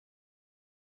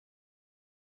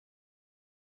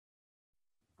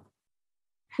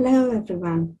Hello,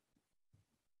 everyone.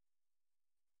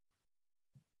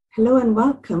 Hello and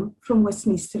welcome from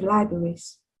Westminster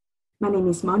Libraries. My name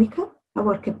is Monica. I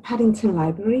work at Paddington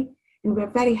Library, and we're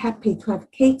very happy to have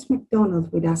Kat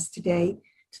Macdonald with us today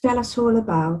to tell us all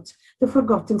about the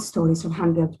forgotten stories of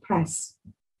Handheld Press.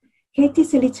 Kat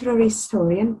is a literary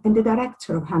historian and the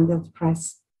director of Handheld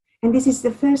Press, and this is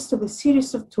the first of a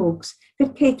series of talks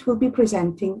that Kat will be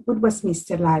presenting with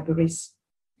Westminster Libraries.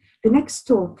 The next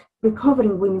talk,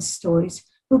 Recovering Women's Stories,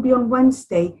 will be on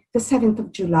Wednesday, the 7th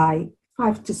of July,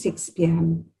 5 to 6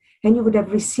 p.m. And you would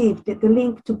have received the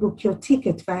link to book your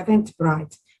ticket via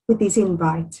Eventbrite with this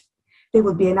invite. There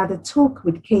will be another talk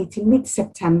with Kat in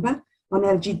mid-September on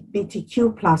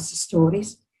LGBTQ+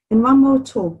 stories, and one more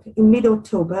talk in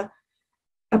mid-October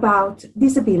about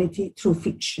disability through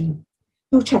fiction.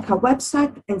 Do check our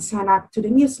website and sign up to the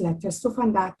newsletters to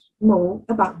find out more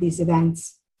about these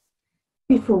events.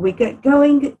 Before we get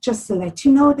going, just to let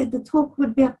you know that the talk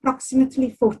will be approximately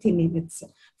 40 minutes,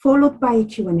 followed by a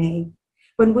Q&A,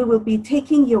 when we will be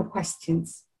taking your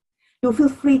questions. Do feel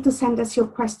free to send us your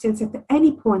questions at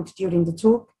any point during the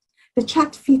talk. The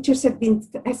chat features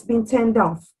has been turned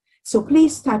off, so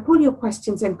please type all your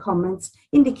questions and comments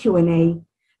in the Q&A.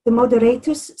 The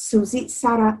moderators, Susie,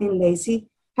 Sarah, and Lazy,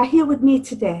 are here with me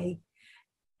today,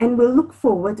 and we'll look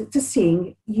forward to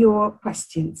seeing your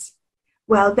questions.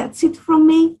 Well, that's it from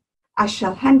me. I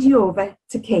shall hand you over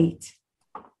to Kat.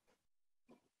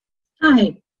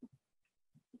 Hi.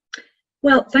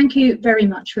 Well, thank you very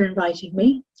much for inviting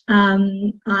me.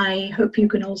 I hope you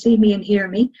can all see me and hear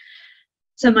me.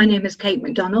 So my name is Kat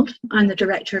Marsh. I'm the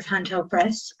director of Handheld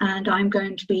Press, and I'm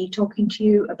going to be talking to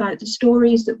you about the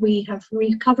stories that we have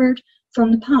recovered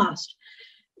from the past.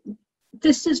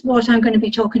 This is what I'm going to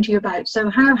be talking to you about. So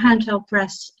how Handheld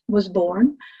Press was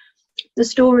born, the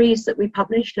stories that we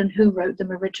published and who wrote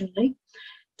them originally,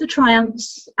 the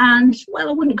triumphs, and, well,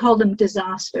 I wouldn't call them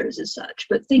disasters as such,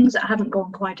 but things that haven't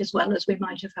gone quite as well as we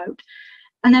might have hoped.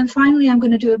 And then finally, I'm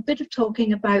going to do a bit of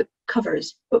talking about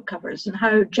covers, book covers, and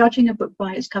how judging a book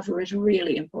by its cover is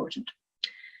really important.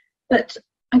 But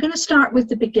I'm going to start with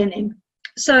the beginning.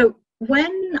 So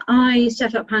when I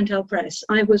set up Handheld Press,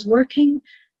 I was working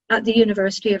at the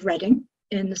University of Reading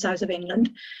in the south of England.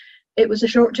 It was a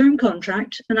short-term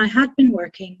contract, and I had been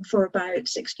working for about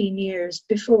 16 years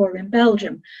before in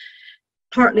Belgium,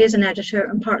 partly as an editor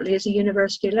and partly as a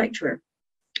university lecturer.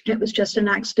 It was just an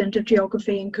accident of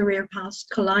geography and career paths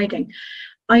colliding.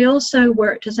 I also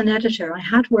worked as an editor.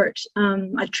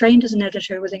 I trained as an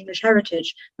editor with English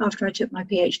Heritage after I took my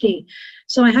PhD.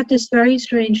 So I had this very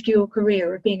strange dual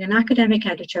career of being an academic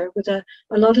editor with a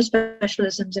lot of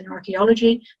specialisms in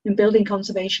archaeology and building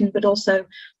conservation, but also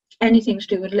anything to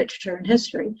do with literature and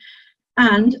history.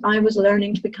 And I was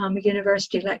learning to become a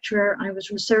university lecturer. I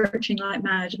was researching like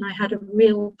mad, and I had a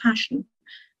real passion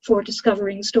for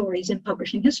discovering stories in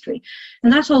publishing history.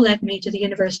 And that all led me to the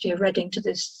University of Reading, to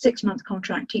this 6-month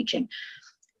contract teaching.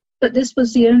 But this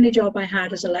was the only job I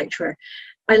had as a lecturer.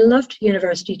 I loved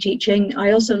university teaching.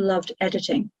 I also loved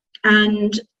editing.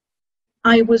 And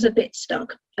I was a bit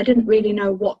stuck. I didn't really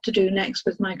know what to do next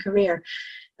with my career.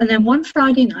 And then one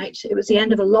Friday night, it was the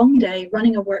end of a long day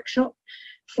running a workshop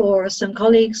for some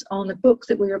colleagues on a book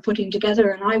that we were putting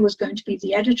together, and I was going to be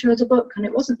the editor of the book, and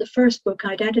it wasn't the first book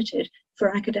I'd edited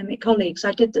for academic colleagues.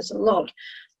 I did this a lot.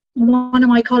 And one of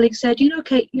my colleagues said, you know,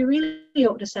 Kate, you really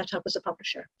ought to set up as a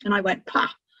publisher. And I went, pah,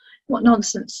 what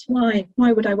nonsense. Why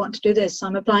would I want to do this?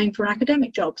 I'm applying for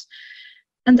academic jobs.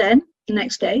 And then the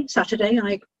next day, Saturday,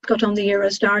 I got on the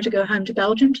Eurostar to go home to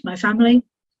Belgium to my family,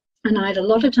 and I had a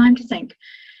lot of time to think.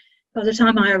 By the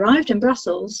time I arrived in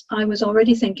Brussels, I was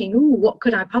already thinking, ooh, what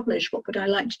could I publish? What would I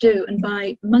like to do? And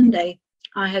by Monday,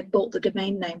 I had bought the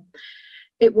domain name.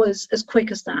 It was as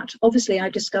quick as that. Obviously, I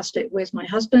discussed it with my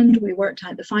husband. We worked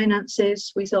out the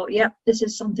finances. We thought, yep, this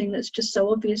is something that's just so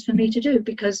obvious for me to do,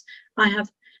 because I have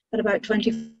had about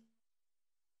 25,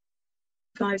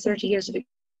 30 years of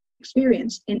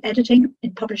experience in editing,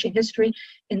 in publishing history,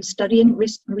 in studying,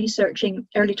 researching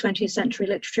early 20th century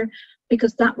literature,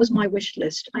 because that was my wish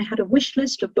list. I had a wish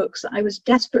list of books that I was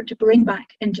desperate to bring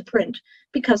back into print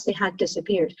because they had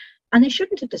disappeared. And they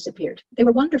shouldn't have disappeared. They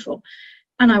were wonderful.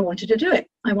 And I wanted to do it.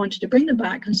 I wanted to bring them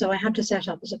back, and so I had to set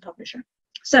up as a publisher.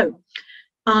 So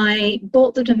I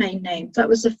bought the domain name. That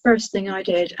was the first thing I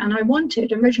did. And I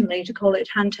wanted originally to call it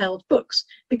Handheld Books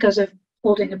because of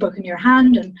holding a book in your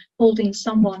hand and holding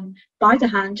someone by the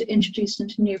hand to introduce them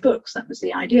to new books. That was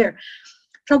the idea.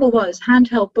 Trouble was,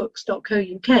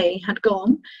 handheldbooks.co.uk had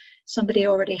gone. Somebody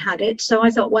already had it. So I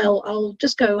thought, well, I'll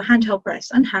just go Handheld Press,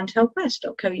 and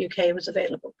handheldpress.co.uk was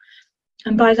available.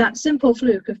 And by that simple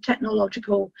fluke of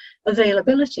technological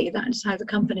availability, that's how the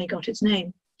company got its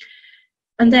name.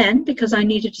 And then, because I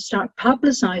needed to start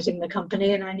publicizing the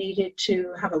company, and I needed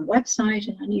to have a website,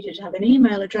 and I needed to have an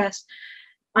email address,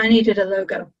 I needed a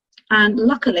logo. And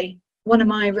luckily, one of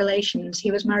my relations,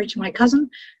 he was married to my cousin,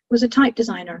 was a type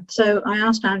designer. So I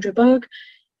asked Andrew Bogue,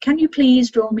 can you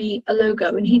please draw me a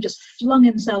logo? And he just flung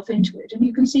himself into it. And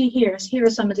you can see here are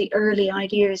some of the early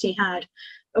ideas he had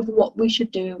of what we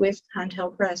should do with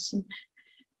Handheld Press.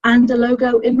 And the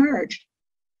logo emerged.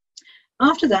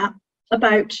 After that,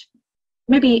 about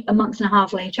maybe a month and a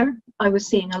half later, I was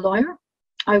seeing a lawyer.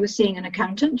 I was seeing an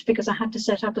accountant because I had to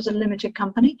set up as a limited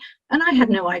company. And I had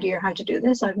no idea how to do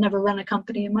this. I've never run a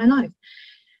company in my life.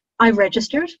 I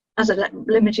registered as a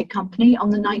limited company on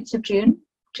the 9th of June,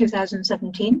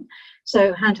 2017.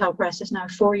 So Handheld Press is now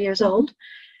 4 years old.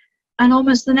 And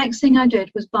almost the next thing I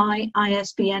did was buy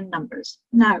ISBN numbers.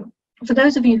 Now, for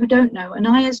those of you who don't know, an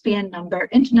ISBN number,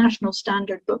 International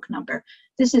Standard Book Number,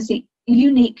 this is the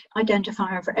unique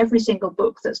identifier for every single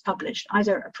book that's published,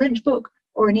 either a print book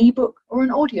or an ebook or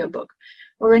an audio book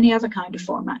or any other kind of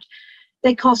format.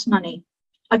 They cost money.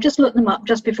 I've just looked them up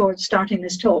just before starting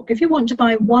this talk. If you want to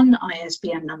buy one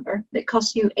ISBN number, it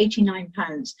costs you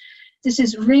 £89. This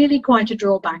is really quite a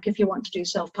drawback if you want to do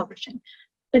self-publishing.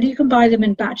 But you can buy them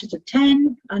in batches of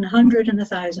 10 and 100 and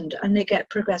 1,000, and they get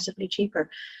progressively cheaper.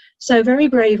 So very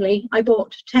bravely, I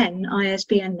bought 10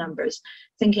 ISBN numbers,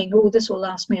 thinking, oh, this will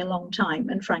last me a long time.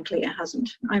 And frankly, it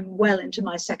hasn't. I'm well into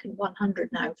my second 100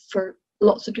 now for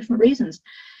lots of different reasons.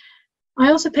 I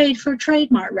also paid for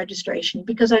trademark registration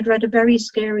because I'd read a very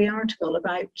scary article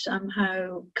about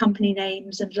how company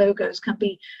names and logos can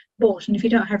be bought. And if you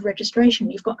don't have registration,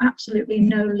 you've got absolutely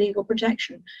no legal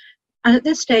protection. And at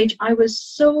this stage, I was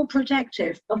so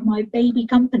protective of my baby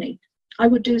company. I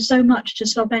would do so much to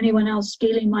stop anyone else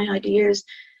stealing my ideas.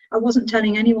 I wasn't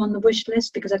telling anyone the wish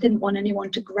list because I didn't want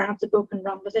anyone to grab the book and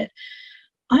run with it.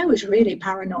 I was really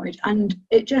paranoid, and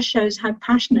it just shows how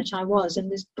passionate I was in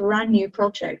this brand new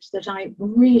project that I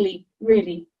really,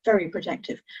 very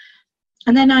protective.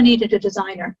 And then I needed a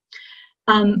designer.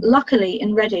 Luckily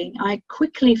in Reading, I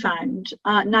quickly found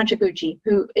Najaguchi,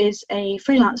 who is a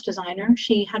freelance designer.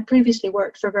 She had previously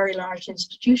worked for very large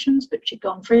institutions, but she'd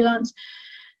gone freelance.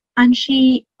 And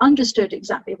she understood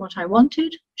exactly what I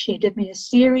wanted. She did me a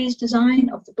series design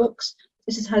of the books.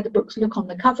 This is how the books look on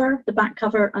the cover, the back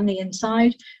cover, and the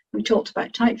inside. We talked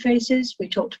about typefaces. We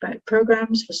talked about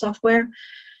programs for software.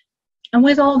 And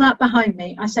with all that behind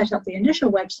me, I set up the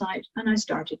initial website and I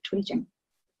started tweeting.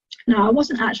 Now, I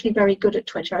wasn't actually very good at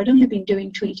Twitter. I'd only been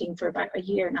doing tweeting for about a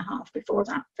year and a half before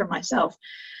that for myself.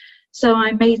 So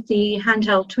I made the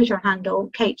Handheld Twitter handle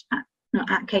Kate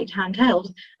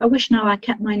Handheld. I wish now I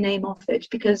kept my name off it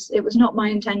because it was not my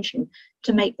intention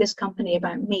to make this company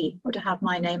about me or to have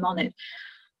my name on it.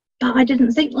 But I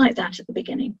didn't think like that at the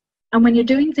beginning. And when you're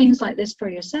doing things like this for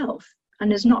yourself and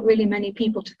there's not really many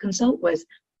people to consult with,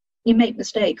 you make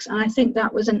mistakes. And I think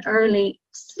that was an early,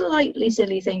 slightly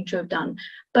silly thing to have done,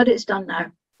 but it's done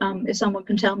now. If someone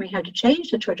can tell me how to change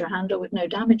the Twitter handle with no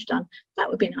damage done, that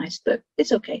would be nice, but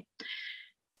it's okay.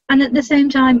 And at the same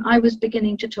time, I was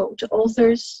beginning to talk to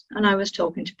authors and I was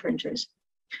talking to printers.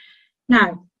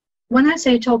 Now, when I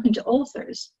say talking to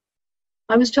authors,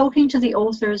 I was talking to the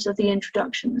authors of the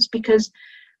introductions because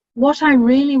what I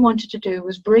really wanted to do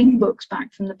was bring books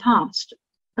back from the past.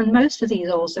 And most of these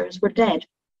authors were dead.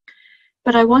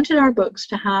 But I wanted our books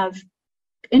to have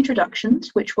introductions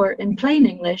which were in plain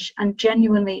English and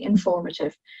genuinely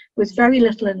informative, with very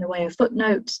little in the way of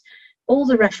footnotes. All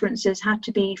the references had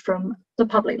to be from the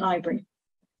public library.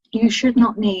 You should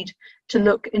not need to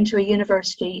look into a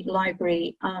university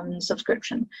library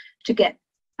subscription to get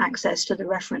access to the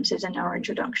references in our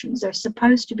introductions. They're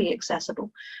supposed to be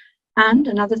accessible. And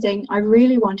another thing, I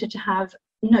really wanted to have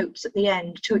notes at the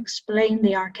end to explain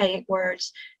the archaic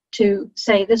words, to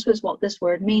say this was what this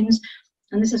word means,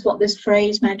 and this is what this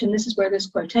phrase meant, and this is where this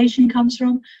quotation comes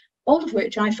from, all of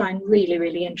which I find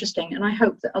really interesting, and I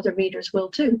hope that other readers will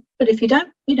too. But if you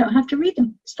don't have to read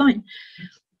them, it's fine.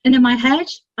 And in my head,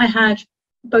 I had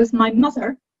both my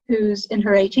mother, who's in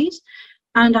her 80s,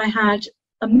 and I had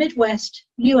a Midwest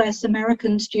US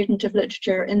American student of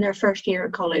literature in their first year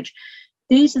at college.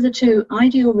 These are the two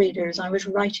ideal readers I was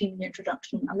writing the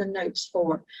introduction and the notes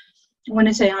for. When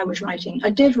I say I was writing, I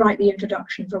did write the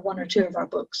introduction for one or two of our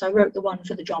books. I wrote the one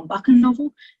for the John Buchan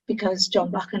novel because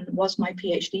John Buchan was my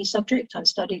PhD subject. I've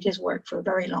studied his work for a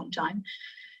very long time.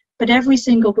 But every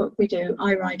single book we do,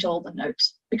 I write all the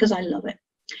notes because I love it.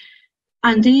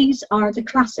 And these are the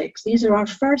classics. These are our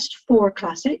first 4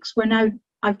 classics. We're now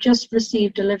I've just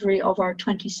received delivery of our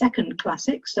 22nd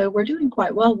classic, so we're doing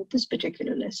quite well with this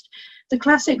particular list. The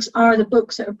classics are the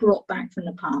books that are brought back from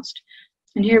the past.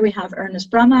 And here we have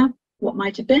Ernest Bramah, What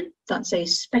Might Have Been. That's a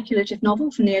speculative novel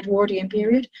from the Edwardian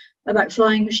period about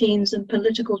flying machines and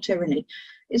political tyranny.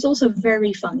 It's also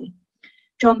very funny.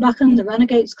 John Buchan, The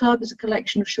Renegades Club, is a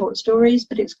collection of short stories,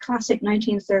 but it's classic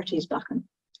 1930s Buchan,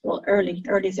 well, early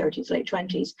 30s, late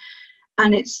 20s.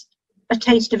 And it's a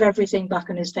taste of everything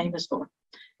Buchan is famous for.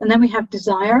 And then we have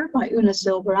Desire by Una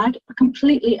Silberad, a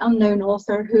completely unknown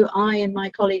author who I and my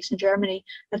colleagues in Germany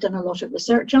have done a lot of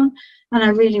research on. And I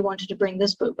really wanted to bring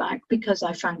this book back because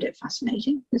I found it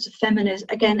fascinating. It's a feminist,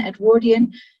 again,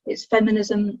 Edwardian, it's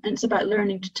feminism, and it's about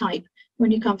learning to type when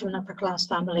you come from an upper class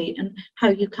family and how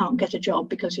you can't get a job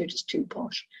because you're just too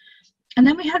posh. And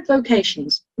then we had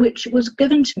Vocations, which was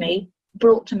given to me,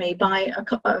 brought to me by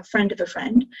a friend of a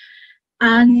friend.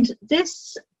 And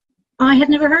this I had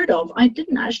never heard of. I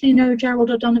didn't actually know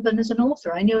Gerald O'Donovan as an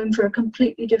author. I knew him for a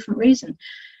completely different reason.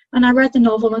 And I read the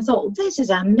novel and thought, this is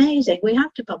amazing. We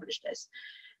have to publish this.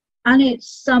 And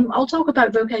it's, I'll talk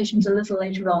about Vocations a little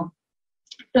later on.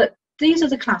 But these are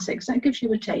the classics. That gives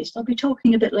you a taste. I'll be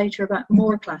talking a bit later about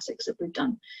more classics that we've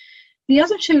done. The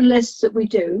other two lists that we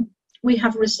do, we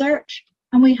have research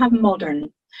and we have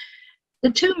modern.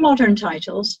 The two modern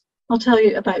titles I'll tell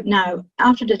you about now.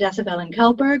 After the Death of Ellen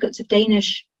Kjellberg, it's a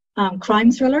Danish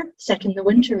crime thriller set in the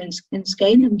winter in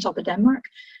Skane on top of Denmark,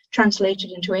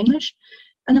 translated into English.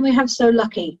 And then we have So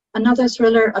Lucky, another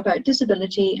thriller about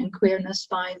disability and queerness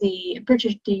by the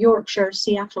Yorkshire,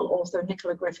 Seattle author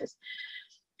Nicola Griffith.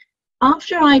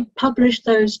 After I published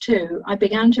those two, I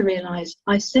began to realize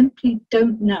I simply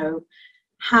don't know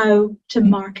how to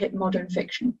market modern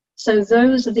fiction. So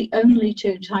those are the only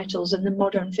two titles in the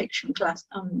modern fiction class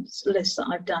list that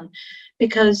I've done,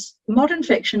 because modern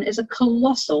fiction is a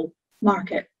colossal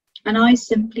market and I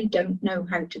simply don't know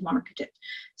how to market it.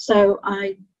 So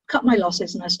I cut my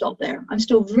losses and I stopped there. I'm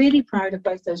still really proud of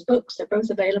both those books. They're both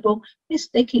available. Yes,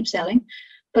 they keep selling,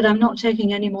 but I'm not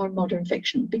taking any more modern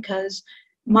fiction because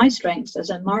my strengths as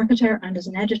a marketer and as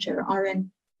an editor are in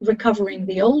recovering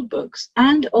the old books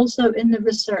and also in the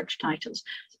research titles.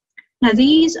 Now,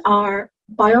 these are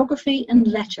biography and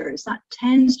letters. That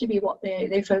tends to be what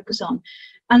they focus on.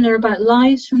 And they're about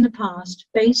lives from the past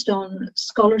based on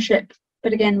scholarship,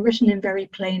 but again, written in very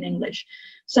plain English.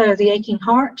 So The Aching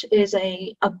Heart is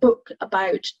a book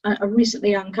about a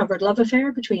recently uncovered love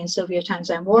affair between Sylvia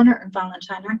Townsend Warner and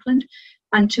Valentine Ackland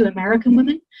and two American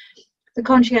women. The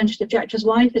Conscientious Objector's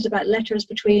Wife is about letters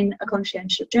between a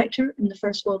conscientious objector in the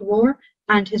First World War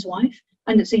and his wife.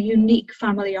 And it's a unique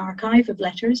family archive of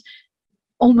letters.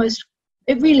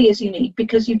 It really is unique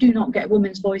because you do not get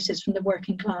women's voices from the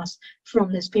working class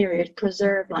from this period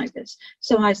preserved like this.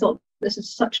 So I thought this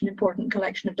is such an important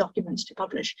collection of documents to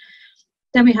publish.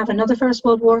 Then we have another First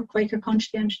World War, Quaker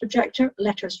Conscientious Objector,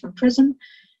 Letters from Prison.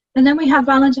 And then we have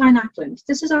Valentine Ackland.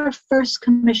 This is our first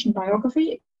commissioned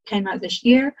biography. It came out this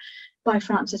year by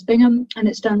Frances Bingham, and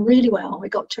it's done really well. We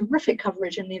got terrific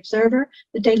coverage in The Observer.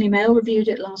 The Daily Mail reviewed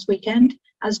it last weekend,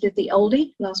 as did the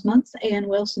Oldie last month, A.N.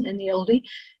 Wilson in the Oldie.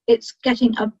 It's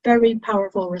getting a very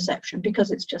powerful reception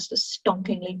because it's just a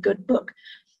stonkingly good book.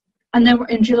 And then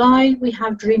in July, we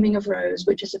have Dreaming of Rose,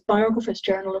 which is a biographer's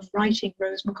journal of writing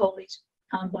Rose Macaulay's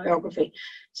biography.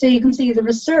 So you can see the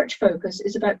research focus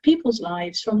is about people's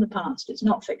lives from the past. It's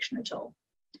not fiction at all.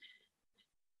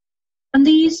 And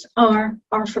these are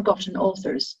our forgotten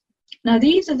authors. Now,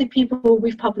 these are the people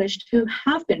we've published who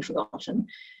have been forgotten.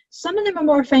 Some of them are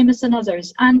more famous than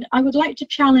others, and I would like to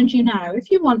challenge you now, if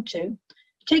you want to,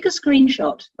 take a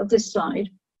screenshot of this slide,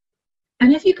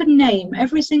 and if you could name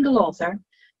every single author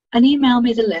and email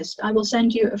me the list, I will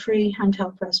send you a free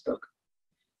Handheld Press book.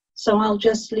 So I'll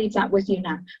just leave that with you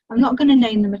now. I'm not going to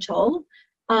name them at all.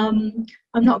 I'm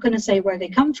not going to say where they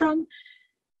come from.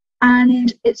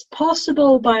 And it's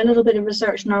possible by a little bit of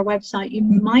research on our website, you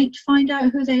might find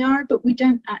out who they are, but we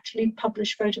don't actually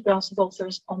publish photographs of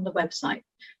authors on the website.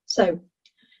 So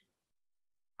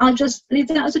I'll just leave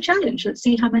that as a challenge. Let's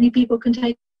see how many people can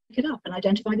take it up and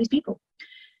identify these people.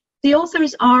 The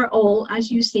authors are all,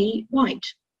 as you see, white.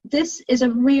 This is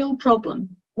a real problem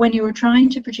when you are trying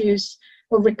to produce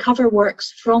or recover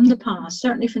works from the past,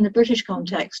 certainly from the British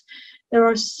context. There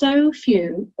are so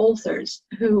few authors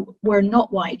who were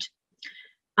not white,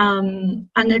 and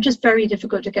they're just very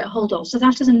difficult to get hold of. So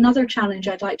that is another challenge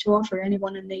I'd like to offer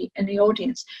anyone in the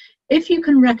audience. If you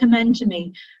can recommend to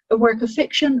me a work of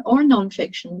fiction or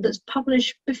non-fiction that's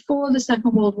published before the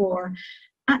Second World War,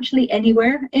 actually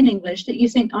anywhere in English that you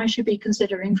think I should be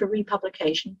considering for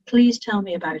republication, please tell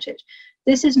me about it.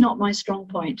 This is not my strong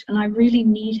point, and I really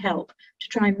need help to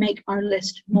try and make our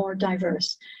list more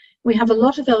diverse. We have a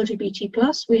lot of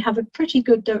LGBT+, we have a pretty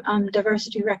good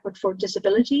diversity record for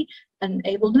disability and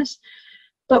ableness,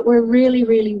 but we're really,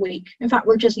 really weak. In fact,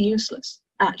 we're just useless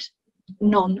at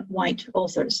non-white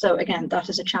authors. So again, that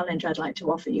is a challenge I'd like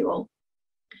to offer you all.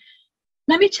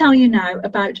 Let me tell you now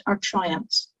about our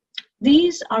triumphs.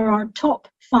 These are our top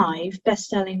 5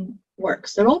 best-selling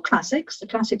works. They're all classics. The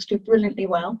classics do brilliantly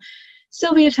well.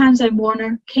 Sylvia Townsend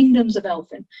Warner, Kingdoms of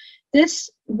Elfin. This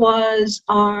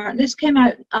came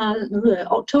out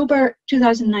October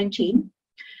 2019.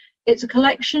 It's a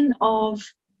collection of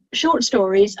short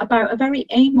stories about a very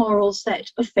amoral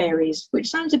set of fairies, which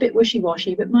sounds a bit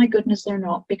wishy-washy, but my goodness, they're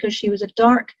not, because she was a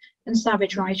dark and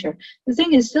savage writer. The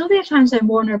thing is, Sylvia Townsend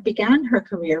Warner began her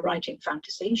career writing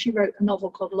fantasy. She wrote a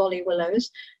novel called Lolly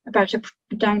Willows about a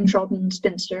downtrodden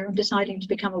spinster deciding to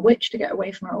become a witch to get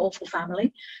away from her awful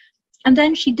family. And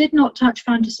then she did not touch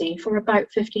fantasy for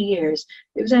about 50 years.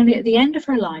 It was only at the end of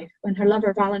her life, when her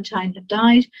lover Valentine had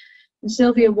died, and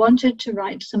Sylvia wanted to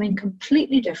write something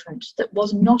completely different that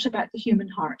was not about the human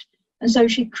heart. And so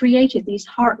she created these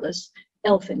heartless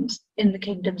elfins in the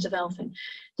Kingdoms of Elfin.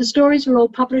 The stories were all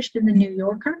published in the New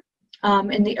Yorker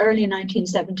in the early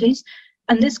 1970s.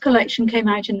 And this collection came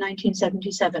out in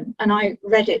 1977. And I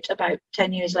read it about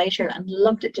 10 years later and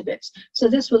loved it to bits. So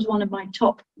this was one of my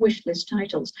top wish list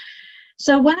titles.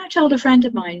 So when I told a friend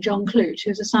of mine, John Clute,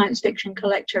 who's a science fiction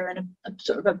collector and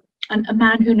a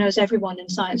man who knows everyone in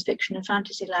science fiction and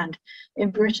fantasy land in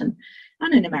Britain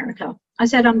and in America, I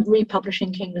said, I'm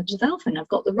republishing Kingdoms of Elfin. I've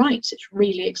got the rights. It's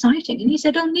really exciting. And he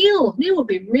said, oh, Neil would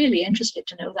be really interested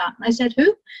to know that. And I said,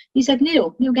 who? He said,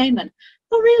 Neil Gaiman.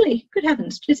 Oh, really? Good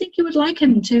heavens. Do you think you would like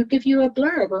him to give you a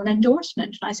blurb or an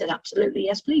endorsement? And I said, absolutely,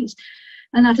 yes, please.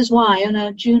 And that is why on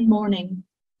a June morning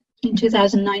in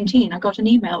 2019, I got an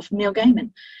email from Neil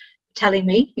Gaiman telling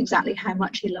me exactly how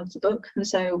much he loved the book. And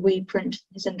so we print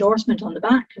his endorsement on the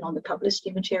back and on the publicity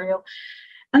material.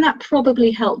 And that probably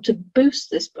helped to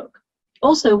boost this book.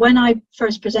 Also, when I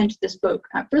first presented this book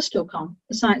at BristolCon,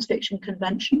 the science fiction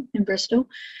convention in Bristol,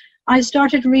 I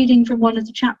started reading from one of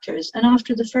the chapters. And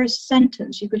after the first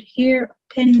sentence, you could hear a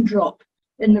pin drop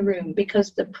in the room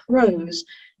because the prose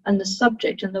and the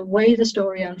subject and the way the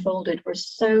story unfolded were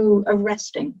so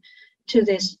arresting to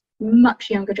this much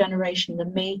younger generation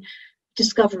than me,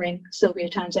 discovering Sylvia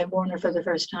Townsend Warner for the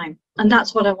first time. And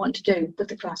that's what I want to do with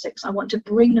the classics. I want to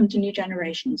bring them to new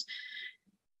generations.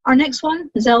 Our next one,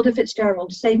 Zelda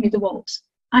Fitzgerald, Save Me the Waltz.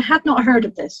 I had not heard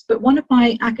of this, but one of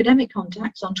my academic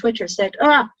contacts on Twitter said,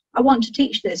 I want to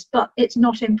teach this, but it's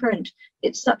not in print.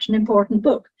 It's such an important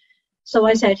book. So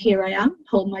I said, here I am,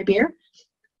 hold my beer.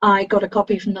 I got a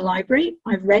copy from the library.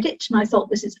 I read it and I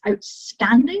thought, this is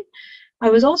outstanding.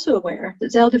 I was also aware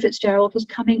that Zelda Fitzgerald was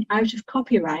coming out of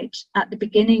copyright at the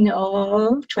beginning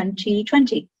of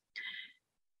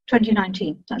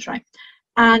 2019, that's right.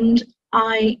 And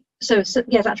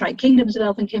yeah, that's right. Kingdoms of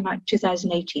Elfin came out in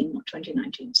 2018, not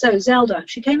 2019. So Zelda,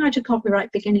 she came out of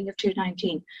copyright beginning of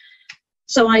 2019.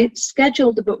 So I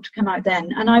scheduled the book to come out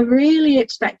then, and I really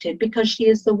expected, because she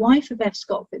is the wife of F.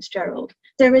 Scott Fitzgerald,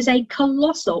 there is a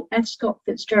colossal F. Scott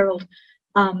Fitzgerald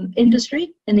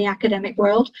industry in the academic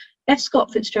world. F.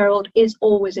 Scott Fitzgerald is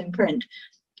always in print.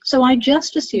 So I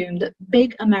just assumed that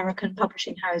big American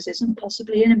publishing houses, and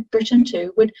possibly in Britain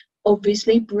too, would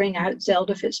obviously bring out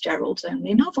Zelda Fitzgerald's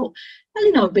only novel.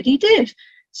 And nobody did.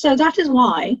 So that is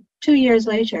why, 2 years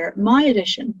later,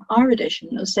 our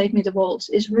edition of Save Me the Waltz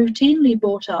is routinely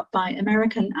bought up by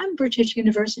American and British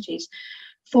universities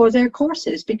for their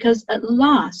courses, because at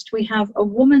last we have a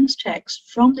woman's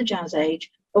text from the Jazz Age,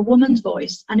 a woman's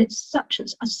voice, and it's such a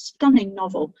stunning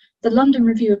novel. The London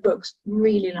Review of Books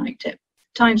really liked it.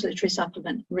 Times Literary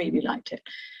Supplement really liked it.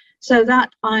 So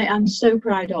that I am so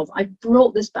proud of. I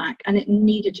brought this back, and it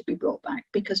needed to be brought back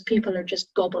because people are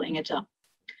just gobbling it up.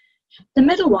 The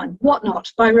middle one,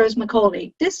 Whatnot, by Rose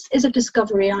Macaulay. This is a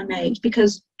discovery I made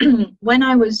because when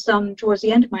I was towards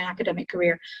the end of my academic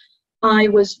career, I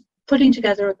was putting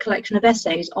together a collection of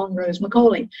essays on Rose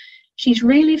Macaulay. She's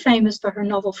really famous for her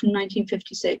novel from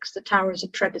 1956, The Towers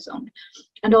of Trebizond,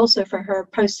 and also for her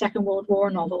post-Second World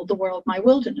War novel, The World, My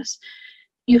Wilderness.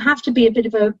 You have to be a bit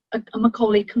of a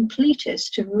Macaulay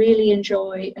completist to really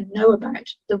enjoy and know about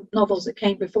the novels that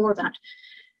came before that.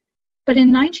 But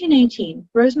in 1918,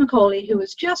 Rose Macaulay, who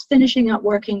was just finishing up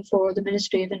working for the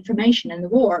Ministry of Information in the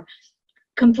war,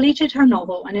 completed her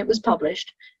novel and it was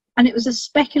published. And it was a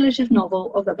speculative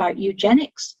novel about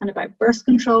eugenics and about birth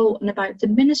control and about the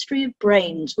Ministry of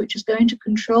Brains, which is going to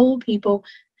control people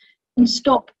and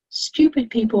stop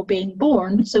stupid people being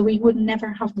born so we would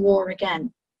never have war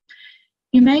again.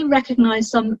 you may recognize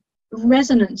some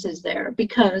resonances there,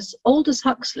 because Aldous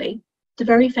Huxley, the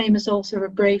very famous author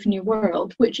of Brave New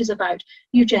World, which is about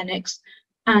eugenics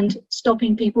and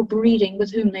stopping people breeding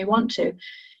with whom they want to,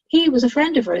 he was a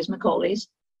friend of Rose Macaulay's,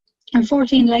 and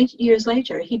 14 years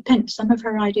later he pinched some of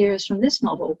her ideas from this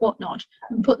novel, Whatnot,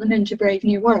 and put them into Brave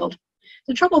New World.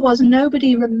 The trouble was,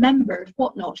 nobody remembered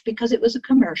Whatnot because it was a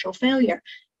commercial failure.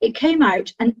 It came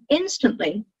out and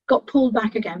instantly got pulled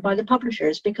back again by the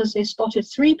publishers because they spotted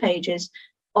 3 pages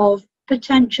of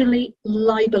potentially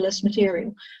libelous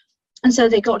material. And so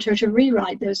they got her to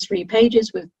rewrite those 3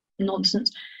 pages with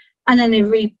nonsense. And then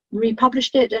they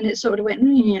republished it, and it sort of went,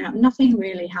 yeah, nothing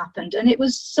really happened. And it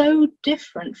was so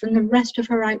different from the rest of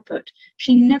her output.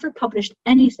 She never published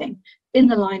anything in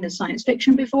the line of science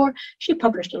fiction before. She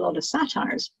published a lot of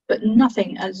satires, but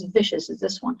nothing as vicious as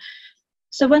this one.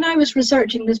 So when I was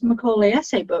researching this Macaulay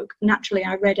essay book, naturally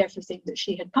I read everything that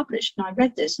she had published, and I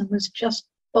read this and was just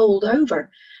bowled over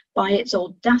by its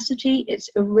audacity, its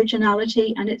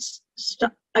originality, and its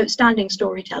outstanding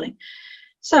storytelling.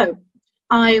 So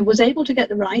I was able to get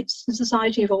the rights. The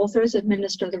Society of Authors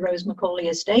administer the Rose Macaulay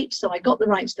estate, so I got the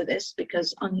rights for this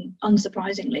because,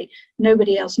 unsurprisingly,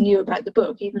 nobody else knew about the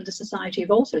book. Even the Society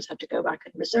of Authors had to go back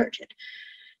and research it.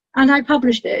 And I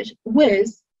published it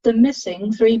with the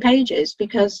missing 3 pages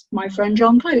because my friend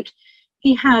John Clute,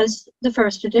 he has the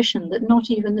first edition that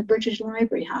not even the British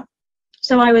Library have.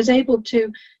 So I was able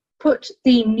to put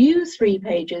the new 3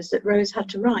 pages that Rose had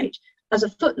to write as a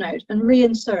footnote and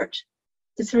reinsert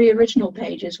the 3 original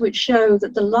pages, which show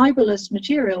that the libelous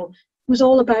material was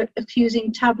all about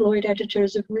accusing tabloid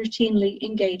editors of routinely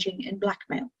engaging in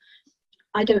blackmail.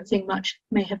 I don't think much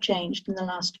may have changed in the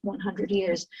last 100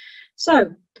 years.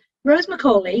 So, Rose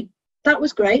Macaulay, that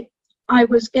was great. I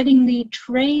was getting the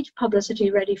trade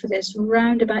publicity ready for this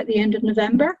round about the end of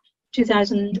November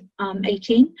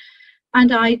 2018,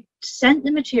 and I sent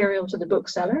the material to the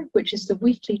bookseller, which is the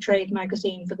weekly trade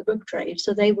magazine for the book trade,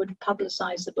 so they would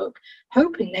publicise the book,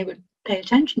 hoping they would pay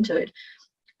attention to it.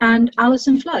 And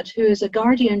Alison Flood, who is a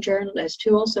Guardian journalist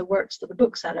who also works for the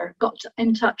bookseller, got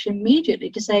in touch immediately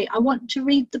to say, I want to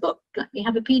read the book, let me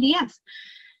have a PDF.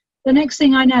 The next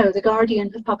thing I know, the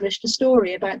Guardian have published a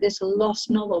story about this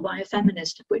lost novel by a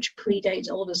feminist, which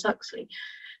predates Aldous Huxley.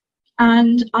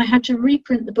 And I had to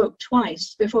reprint the book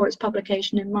twice before its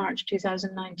publication in March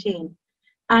 2019.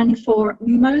 And for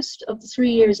most of the 3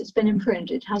 years it's been in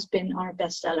print, it has been our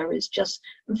bestseller. It's just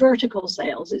vertical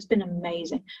sales. It's been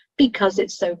amazing because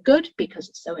it's so good, because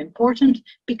it's so important,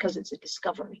 because it's a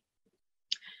discovery.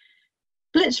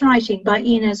 Blitz Writing by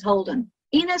Inez Holden.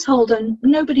 Inez Holden,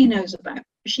 nobody knows about.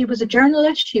 She was a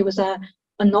journalist. She was a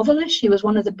novelist. She was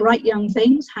one of the bright young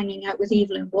things hanging out with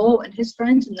Evelyn Waugh and his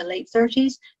friends in the late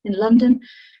 30s in London.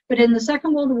 But in the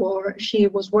Second World War, she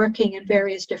was working in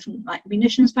various different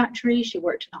munitions factories. She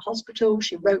worked in a hospital.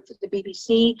 She wrote for the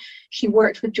BBC. She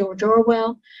worked with George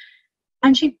Orwell.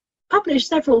 And she published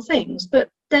several things, but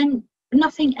then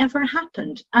nothing ever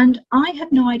happened. And I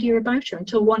had no idea about her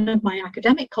until one of my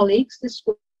academic colleagues, this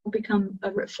will become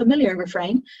a familiar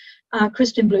refrain,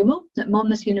 Kristin Blumel at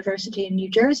Monmouth University in New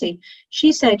Jersey,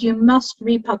 she said, you must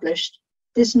republish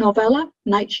this novella,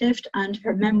 Night Shift, and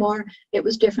her memoir, It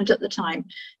Was Different at the Time,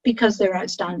 because they're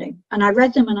outstanding. And I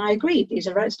read them and I agreed, these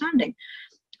are outstanding.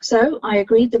 So I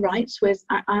agreed the rights with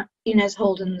Inez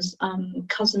Holden's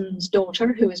cousin's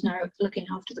daughter, who is now looking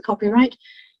after the copyright.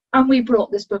 And we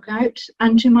brought this book out,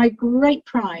 and to my great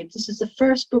pride, this is the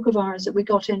first book of ours that we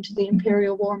got into the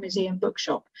Imperial War Museum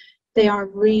bookshop. They are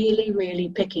really, really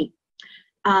picky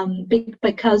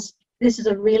because this is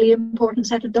a really important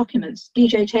set of documents.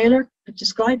 D.J. Taylor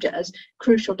described it as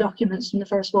crucial documents from the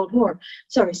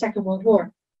Second World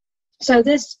War. So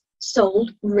this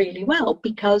sold really well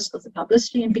because of the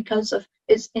publicity and because of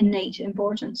its innate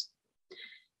importance.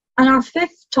 And our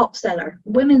 5th top seller,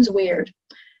 Women's Weird.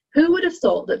 Who would have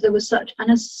thought that there was such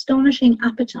an astonishing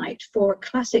appetite for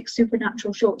classic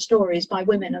supernatural short stories by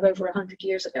women of over 100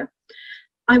 years ago?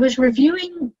 I was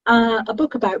reviewing a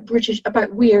book about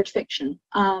weird fiction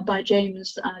by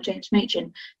James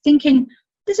Machin, thinking,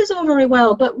 this is all very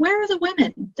well, but where are the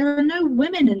women? There are no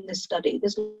women in this study.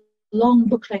 There's a long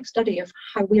book-length study of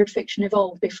how weird fiction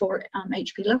evolved before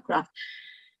H.P. Lovecraft.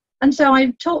 And so I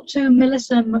talked to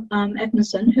Melissa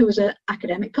Edmondson, who was an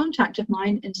academic contact of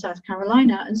mine in South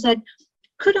Carolina, and said,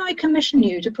 could I commission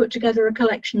you to put together a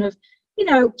collection of,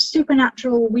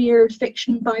 supernatural weird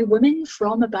fiction by women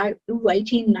from about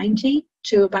 1890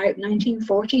 to about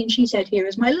 1940? And she said, here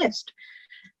is my list.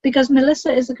 Because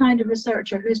Melissa is the kind of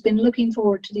researcher who's been looking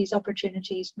forward to these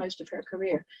opportunities most of her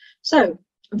career. So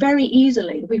very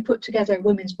easily, we put together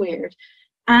Women's Weird,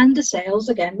 and the sales,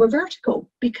 again, were vertical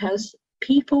because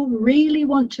People really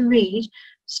want to read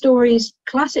stories,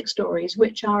 classic stories,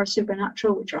 which are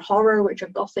supernatural, which are horror, which are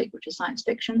gothic, which are science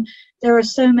fiction. There are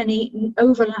so many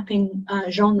overlapping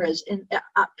genres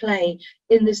at play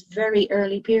in this very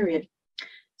early period.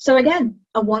 So again,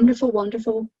 a wonderful,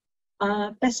 wonderful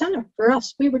bestseller for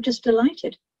us. We were just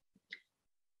delighted.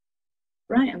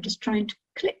 Right, I'm just trying to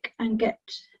click and get...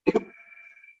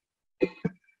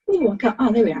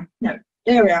 Oh, there we are. No,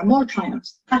 there we are, more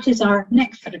triumphs. That is our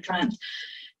next set of triumphs.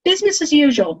 Business as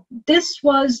usual. This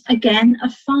was, again, a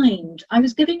find. I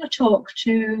was giving a talk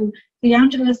to the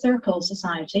Angela Thirkell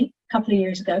Society a couple of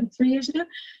years ago, 3 years ago,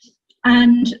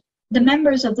 and the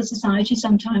members of the society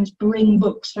sometimes bring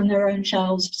books from their own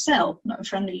shelves to sell, not a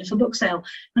friendly little book sale.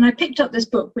 And I picked up this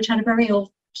book, which had a very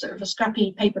old, sort of a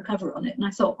scrappy paper cover on it, and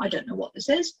I thought, I don't know what this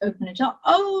is. Open it up.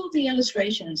 Oh, the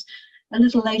illustrations. A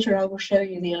little later, I will show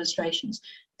you the illustrations.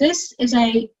 This is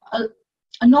a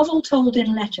novel told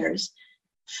in letters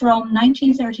from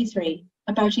 1933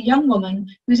 about a young woman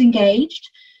who's engaged.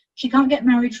 She can't get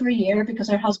married for a year because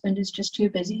her husband is just too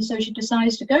busy, so she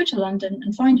decides to go to London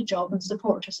and find a job and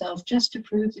support herself just to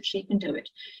prove that she can do it.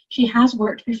 She has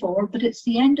worked before, but it's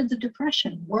the end of the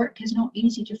Depression. Work is not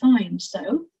easy to find,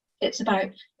 so it's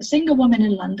about a single woman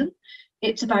in London.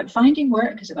 It's about finding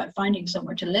work, it's about finding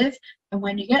somewhere to live, and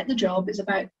when you get the job, it's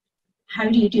about how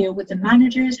do you deal with the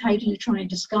managers, how do you try and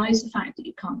disguise the fact that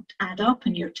you can't add up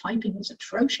and your typing is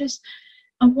atrocious,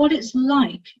 and what it's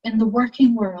like in the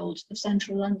working world of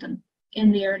central London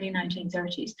in the early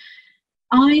 1930s.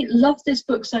 I love this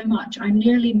book so much, I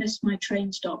nearly missed my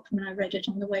train stop when I read it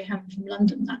on the way home from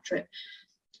London that trip.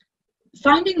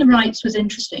 Finding the rights was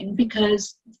interesting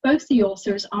because both the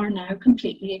authors are now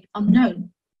completely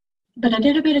unknown. But I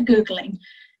did a bit of Googling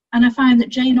and I found that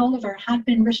Jane Oliver had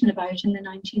been written about in the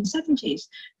 1970s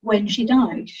when she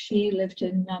died. She lived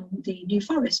in the New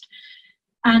Forest,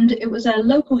 and it was a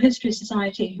local history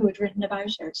society who had written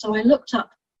about her. So I looked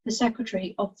up the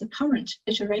secretary of the current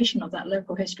iteration of that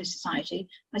local history society.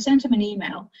 I sent him an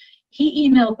email. He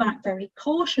emailed back very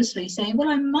cautiously saying, well,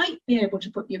 I might be able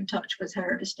to put you in touch with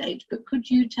her estate, but could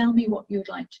you tell me what you'd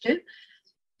like to do?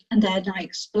 And then I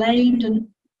explained, and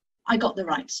I got the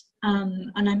rights.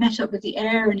 And I met up with the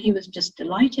heir, and he was just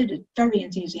delighted and very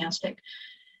enthusiastic.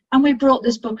 And we brought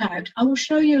this book out. I will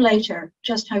show you later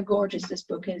just how gorgeous this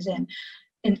book is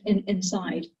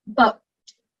inside. But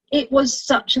it was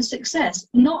such a success,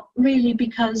 not really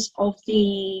because of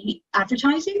the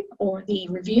advertising or the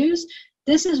reviews.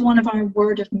 This is one of our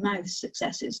word of mouth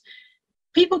successes.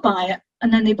 People buy it,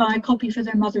 and then they buy a copy for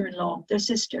their mother-in-law, their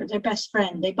sister, their best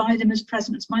friend. They buy them as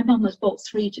presents. My mum has bought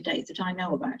 3 to date that I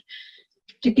know about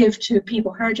to give to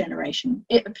people her generation.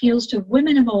 It appeals to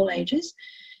women of all ages.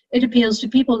 It appeals to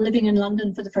people living in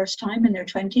London for the first time in their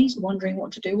 20s, wondering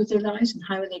what to do with their lives and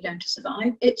how are they going to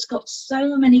survive. It's got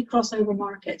so many crossover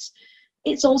markets.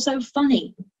 It's also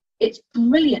funny. It's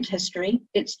brilliant history.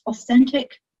 It's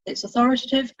authentic. It's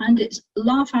authoritative, and it's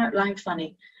laugh out loud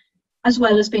funny, as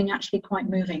well as being actually quite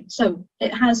moving. So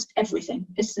it has everything.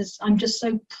 I'm just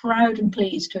so proud and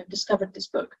pleased to have discovered this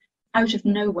book out of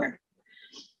nowhere.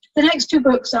 The next 2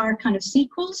 books are kind of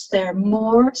sequels. They're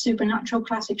more supernatural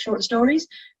classic short stories.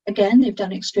 Again, they've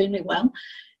done extremely well.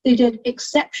 They did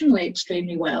exceptionally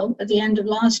extremely well at the end of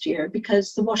last year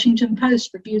because the Washington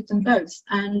Post reviewed them both,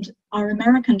 and our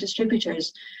American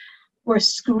distributors were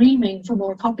screaming for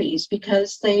more copies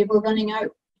because they were running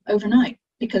out overnight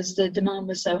because the demand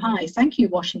was so high. Thank you,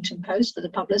 Washington Post, for the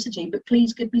publicity, but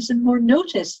please give me some more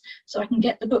notice so I can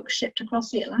get the book shipped across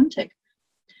the Atlantic.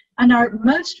 And our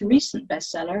most recent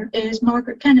bestseller is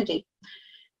Margaret Kennedy,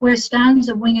 Where Stands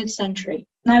a Winged Century.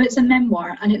 Now, it's a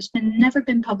memoir, and it's never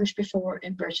been published before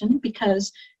in Britain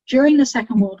because during the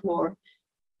Second World War,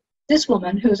 this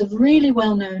woman, who is a really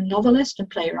well-known novelist and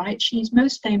playwright, she's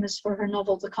most famous for her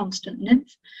novel The Constant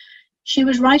Nymph. She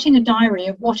was writing a diary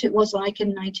of what it was like in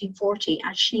 1940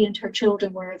 as she and her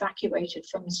children were evacuated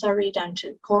from Surrey down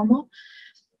to Cornwall.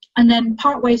 And then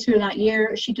partway through that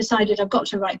year, she decided, I've got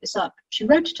to write this up. She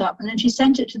wrote it up, and then she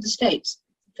sent it to the States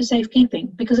for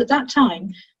safekeeping, because at that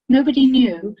time, nobody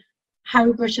knew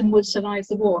how Britain would survive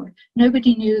the war.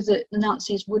 Nobody knew that the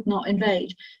Nazis would not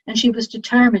invade. And she was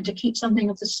determined to keep something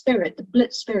of the spirit, the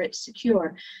Blitz spirit,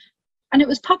 secure. And it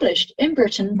was published in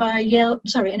Britain by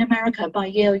in America by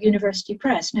Yale University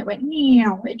Press. And it went,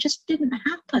 meow, it just didn't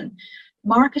happen.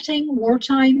 Marketing,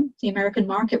 wartime, the American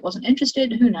market wasn't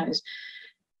interested, who knows.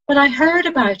 But I heard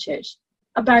about it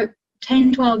about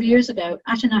 10, 12 years ago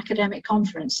at an academic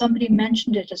conference. Somebody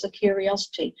mentioned it as a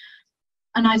curiosity,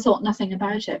 and I thought nothing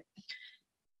about it.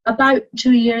 About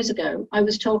 2 years ago, I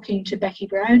was talking to Becky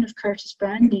Brown of Curtis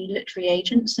Brown, the literary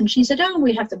agents, and she said, oh,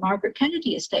 we have the Margaret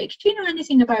Kennedy estate. Do you know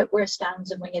anything about Where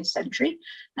Stands a Winged Century?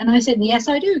 And I said, yes,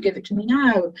 I do. Give it to me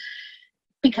now.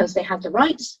 Because they had the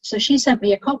rights. So she sent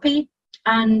me a copy,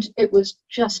 and it was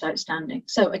just outstanding.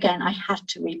 So again, I had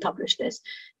to republish this.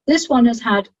 This one has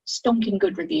had stonking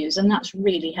good reviews, and that's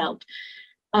really helped.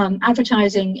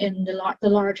 Advertising in the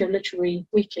larger literary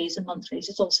weeklies and monthlies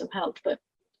has also helped, but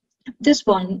this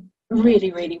one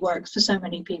really, really works for so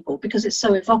many people because it's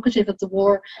so evocative of the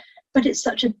war, but it's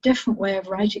such a different way of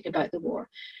writing about the war.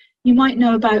 You might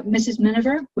know about Mrs.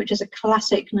 Miniver, which is a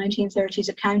classic 1930s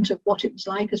account of what it was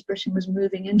like as Britain was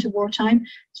moving into wartime.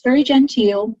 It's very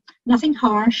genteel, nothing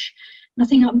harsh,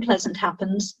 nothing unpleasant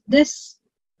happens. This,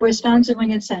 Where Stands a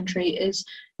Winged Century, is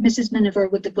Mrs. Miniver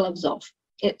with the gloves off.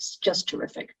 It's just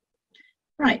terrific.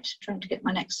 Right, trying to get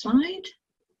my next slide.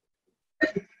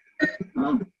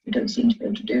 Oh, I don't seem to be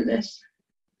able to do this.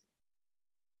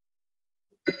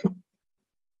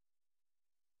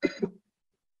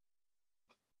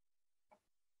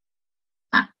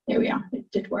 Ah, here we are.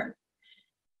 It did work.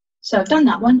 So I've done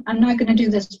that one. I'm now going to do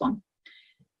this one.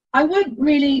 I wouldn't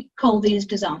really call these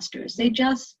disasters. They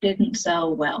just didn't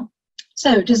sell well.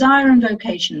 So Desire and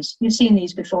Vocations, you've seen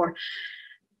these before.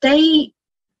 They're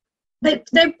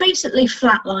basically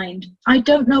flatlined. I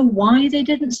don't know why they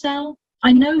didn't sell.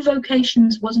 I know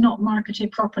Vocations was not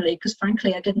marketed properly because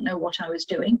frankly I didn't know what I was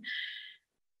doing.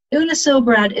 Una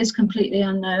Silberad is completely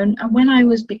unknown, and when I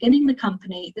was beginning the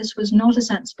company, this was not a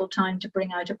sensible time to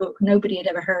bring out a book nobody had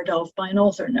ever heard of, by an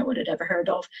author no one had ever heard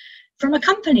of, from a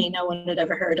company no one had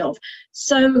ever heard of.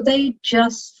 So they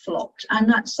just flopped, and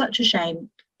that's such a shame.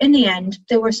 In the end,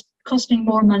 they were costing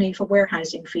more money for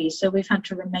warehousing fees, so we've had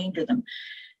to remainder them.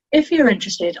 If you're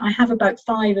interested, I have about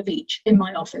 5 of each in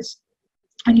my office,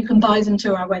 and you can buy them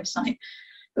through our website.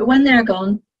 But when they're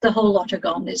gone, the whole lot are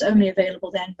gone. It's only available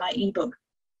then by ebook.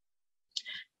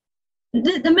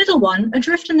 The middle one,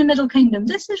 Adrift in the Middle Kingdom,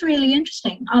 this is really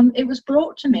interesting. It was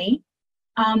brought to me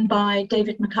by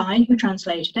David Mackay, who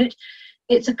translated it.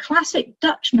 It's a classic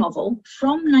Dutch novel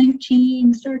from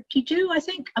 1932, I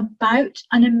think, about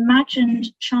an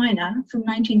imagined China from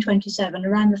 1927,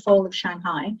 around the fall of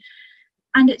Shanghai.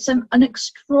 And it's an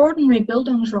extraordinary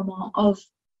Bildungsroman of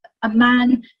a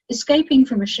man escaping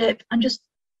from a ship and just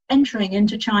entering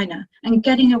into China and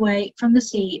getting away from the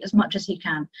sea as much as he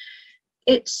can.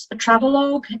 It's a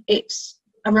travelogue, it's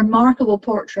a remarkable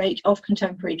portrait of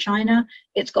contemporary China,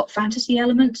 it's got fantasy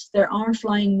elements, there are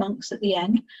flying monks at the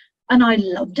end, and I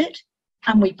loved it,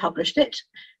 and we published it.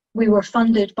 We were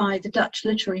funded by the Dutch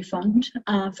Literary Fund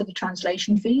for the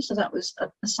translation fee, so that was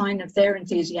a sign of their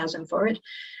enthusiasm for it.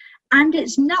 And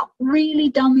it's not really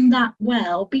done that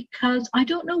well because I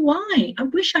don't know why. I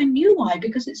wish I knew why,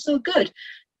 because it's so good.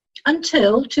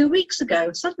 Until 2 weeks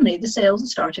ago, suddenly the sales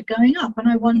started going up, and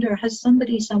I wonder, has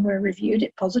somebody somewhere reviewed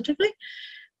it positively?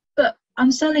 But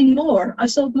I'm selling more.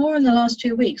 I've sold more in the last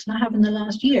 2 weeks than I have in the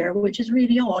last year, which is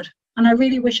really odd, and I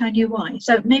really wish I knew why.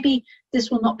 So maybe this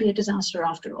will not be a disaster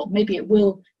after all. Maybe it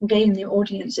will gain the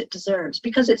audience it deserves,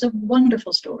 because it's a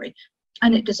wonderful story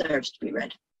and it deserves to be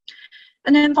read.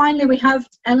 And then finally we have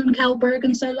Ellen Kjellberg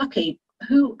and So Lucky,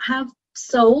 who have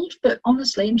sold, but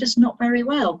honestly just not very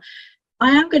well.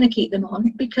 I am going to keep them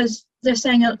on because they're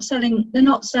not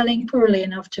selling poorly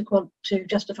enough to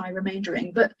justify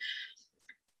remaindering, but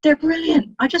they're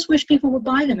brilliant. I just wish people would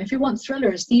buy them. If you want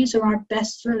thrillers, these are our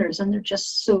best thrillers, and they're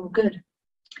just so good.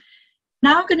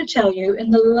 Now I'm going to tell you in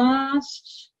the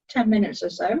last 10 minutes or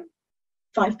so,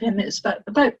 5-10 minutes,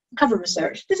 about cover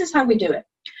research. This is how we do it.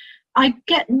 I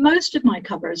get most of my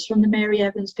covers from the Mary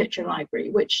Evans Picture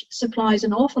Library, which supplies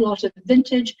an awful lot of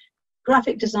vintage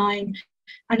graphic design,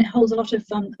 and it holds a lot of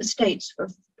estates,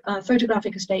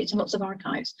 photographic estates, and lots of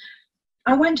archives.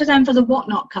 I went to them for the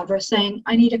Whatnot cover saying,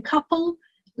 I need a couple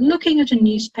looking at a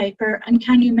newspaper, and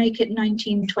can you make it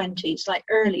 1920s, like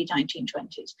early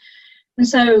 1920s? And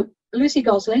so Lucy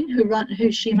Gosling,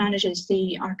 who she manages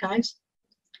the archives,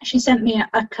 she sent me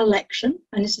a collection,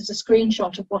 and this is a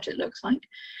screenshot of what it looks like.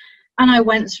 And I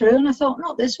went through and I thought,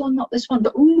 not this one,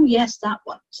 but ooh, yes, that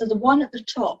one. So the one at the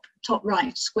top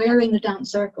right, squaring the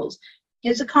dance circles,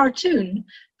 is a cartoon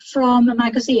from a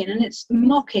magazine, and it's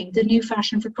mocking the new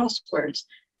fashion for crosswords.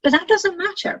 But that doesn't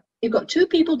matter. You've got 2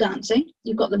 people dancing,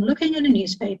 you've got them looking at a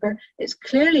newspaper, it's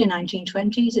clearly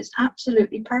 1920s, it's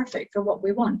absolutely perfect for what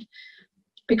we want.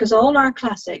 Because all our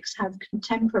classics have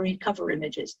contemporary cover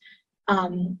images.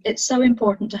 It's so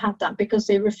important to have that because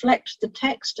they reflect the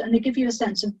text and they give you a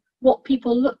sense of what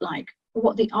people look like, or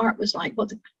what the art was like, what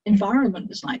the environment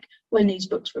was like when these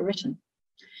books were written.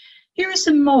 Here are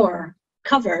some more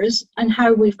covers and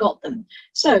how we've got them.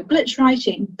 So blitz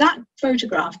writing, that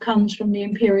photograph comes from the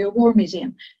Imperial War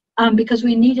Museum because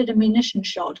we needed a munition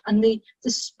shot, and the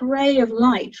spray of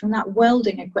light from that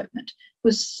welding equipment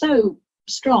was so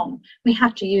strong, we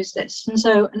had to use this. And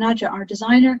so Nadja, our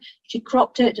designer, she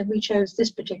cropped it, and we chose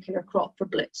this particular crop for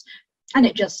blitz. And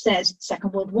it just says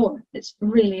Second World War. It's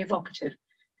really evocative.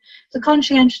 The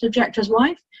conscientious objector's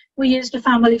wife, we used a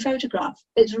family photograph.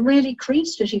 It's really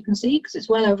creased, as you can see, because it's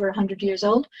well over 100 years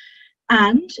old.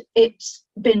 And it's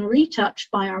been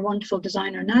retouched by our wonderful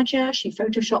designer, Nadja. She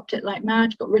photoshopped it like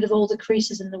mad, got rid of all the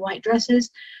creases in the white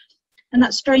dresses. And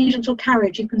that strange little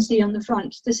carriage you can see on the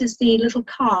front, this is the little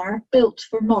car built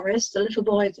for Morris, the little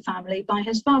boy of the family, by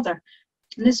his father.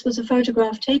 And this was a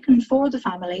photograph taken for the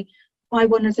family by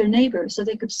one of their neighbours, so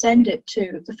they could send it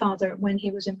to the father when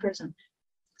he was in prison.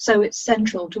 So it's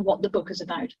central to what the book is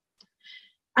about.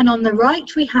 And on the right,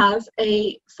 we have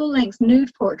a full-length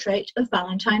nude portrait of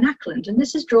Valentine Ackland. And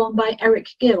this is drawn by Eric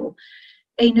Gill,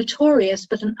 a notorious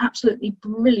but an absolutely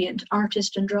brilliant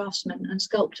artist and draftsman and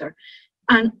sculptor.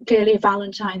 And clearly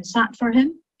Valentine sat for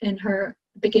him in her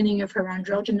beginning of her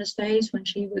androgynous phase, when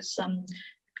she was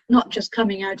not just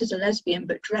coming out as a lesbian,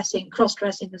 but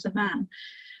cross-dressing as a man.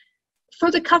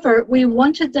 For the cover, we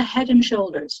wanted the head and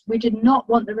shoulders. We did not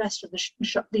want the rest of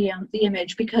the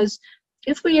image, because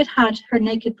if we had had her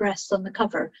naked breasts on the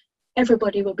cover,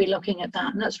 everybody would be looking at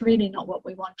that, and that's really not what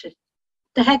we wanted.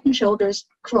 The head and shoulders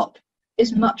crop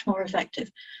is much more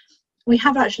effective. We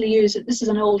have actually used it. This is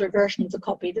an older version of the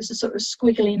copy. There's a sort of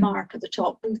squiggly mark at the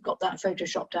top. We've got that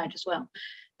photoshopped out as well.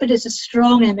 But it's a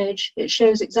strong image. It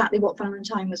shows exactly what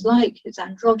Valentine was like. It's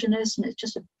androgynous, and it's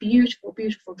just a beautiful,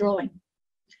 beautiful drawing.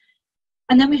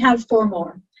 And then we have 4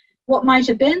 more. What might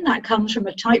have been, that comes from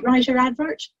a typewriter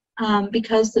advert,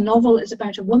 because the novel is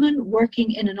about a woman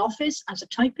working in an office as a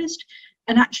typist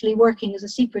and actually working as a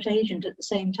secret agent at the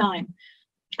same time.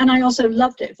 And I also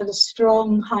loved it for the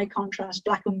strong, high contrast,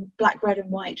 black, red and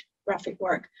white graphic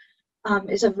work.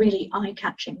 Is a really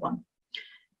eye-catching one.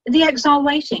 The Exile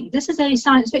Waiting. This is a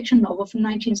science fiction novel from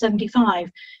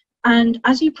 1975. And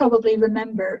as you probably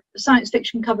remember, science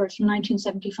fiction covers from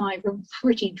 1975 were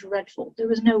pretty dreadful. There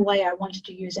was no way I wanted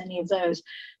to use any of those.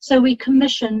 So we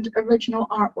commissioned original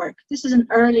artwork. This is an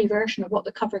early version of what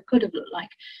the cover could have looked like.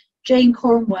 Jane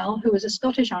Cornwell, who was a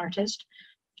Scottish artist,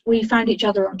 we found each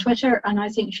other on Twitter, and I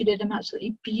think she did an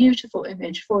absolutely beautiful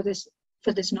image for this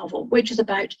novel, which is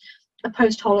about a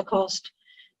post-Holocaust,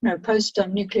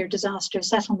 post-nuclear disaster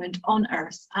settlement on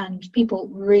Earth, and people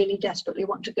really desperately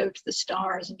want to go to the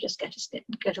stars and just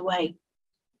get away.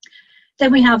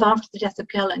 Then we have After the Death of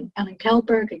Ellen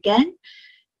Kjellberg again.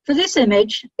 For this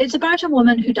image, it's about a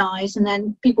woman who dies, and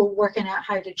then people working out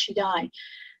how did she die.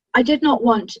 I did not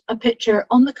want a picture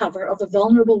on the cover of a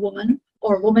vulnerable woman,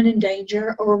 or a woman in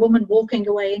danger, or a woman walking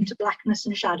away into blackness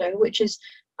and shadow, which is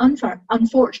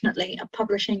unfortunately a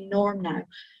publishing norm now.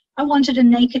 I wanted a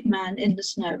naked man in the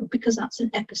snow because that's an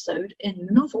episode in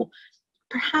the novel.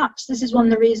 Perhaps this is one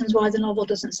of the reasons why the novel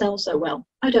doesn't sell so well.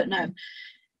 I don't know.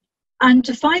 And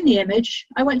to find the image,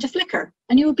 I went to Flickr,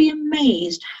 and you will be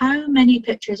amazed how many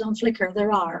pictures on Flickr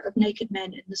there are of naked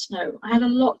men in the snow. I had a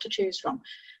lot to choose from.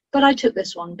 But I took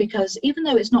this one because even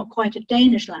though it's not quite a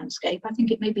Danish landscape, I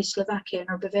think it may be Slovakian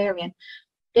or Bavarian,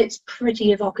 it's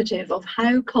pretty evocative of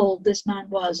how cold this man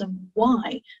was and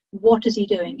why. What is he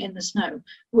doing in the snow?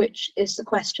 Which is the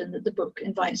question that the book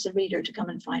invites the reader to come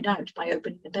and find out by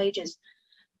opening the pages.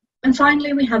 And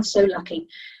finally, we have So Lucky.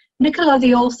 Nicola,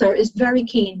 the author, is very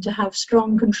keen to have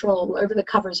strong control over the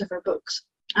covers of her books.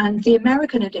 And the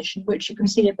American edition, which you can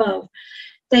see above,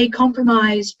 they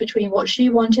compromised between what she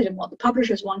wanted and what the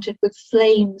publishers wanted, with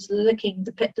flames licking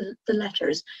the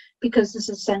letters, because this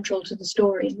is central to the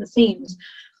story and the themes.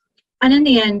 And in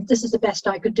the end, this is the best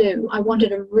I could do. I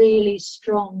wanted a really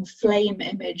strong flame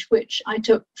image, which I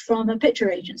took from a picture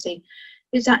agency.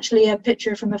 It's actually a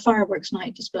picture from a fireworks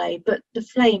night display, but the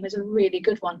flame is a really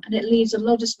good one, and it leaves a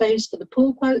lot of space for the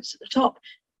pull quotes at the top,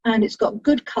 and it's got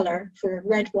good colour for a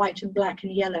red, white and black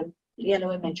and yellow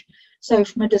image. So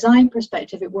from a design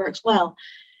perspective, it works well.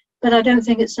 But I don't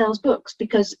think it sells books,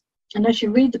 because unless you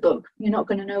read the book, you're not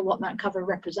going to know what that cover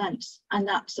represents. And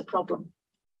that's the problem.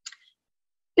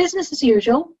 Business as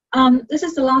usual. This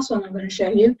is the last one I'm going to show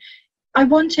you. I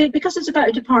wanted, because it's about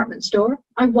a department store,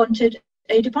 I wanted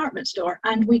a department store.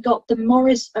 And we got the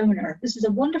Morris Owner. This is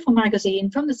a wonderful magazine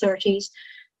from the 30s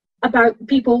about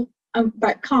people,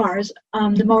 about cars,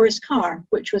 the Morris car,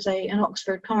 which was an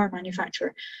Oxford car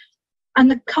manufacturer. And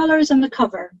the colours on the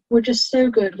cover were just so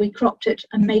good. We cropped it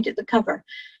and made it the cover.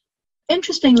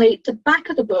 Interestingly, the back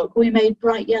of the book we made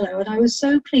bright yellow, and I was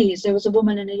so pleased there was a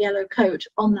woman in a yellow coat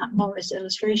on that Morris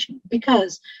illustration,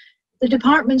 because the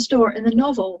department store in the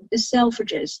novel is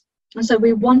Selfridges, and so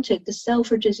we wanted the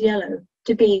Selfridges yellow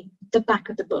to be the back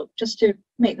of the book, just to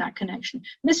make that connection.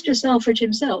 Mr. Selfridge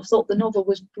himself thought the novel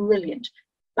was brilliant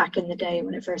back in the day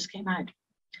when it first came out.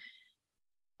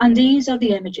 And these are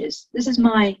the images. This is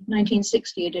my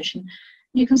 1960 edition.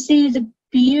 You can see the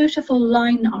beautiful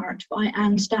line art by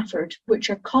Anne Stafford, which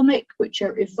are comic, which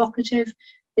are evocative.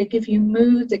 They give you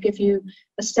mood, they give you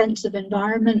a sense of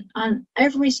environment, and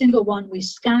every single one we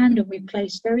scanned and we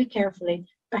placed very carefully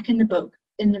back in the book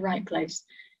in the right place.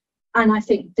 And I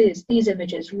think these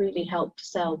images really help to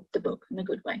sell the book in a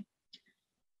good way.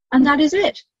 And that is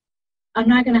it. I'm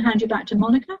now going to hand you back to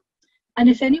Monica. And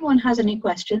if anyone has any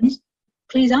questions,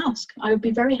 please ask. I would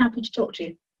be very happy to talk to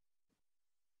you.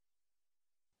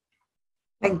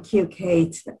 Thank you,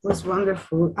 Kate. That was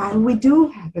wonderful. And we do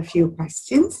have a few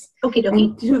questions. Okay,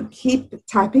 and to keep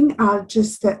typing, I'll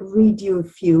just read you a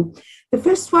few. The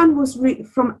first one was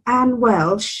from Anne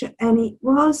Welsh, and it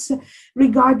was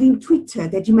regarding Twitter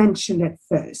that you mentioned at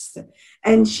first.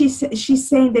 And she's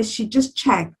saying that she just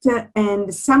checked,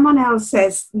 and someone else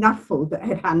says Nuffled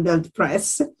at Handheld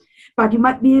Press, but you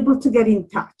might be able to get in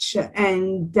touch,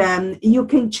 and you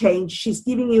can change. She's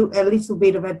giving you a little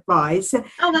bit of advice.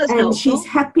 Oh, that's and helpful. She's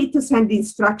happy to send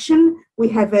instruction. We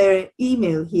have her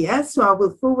email here, so I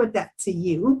will forward that to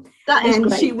you. That is and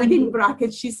great. She, within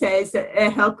brackets, she says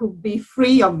help will be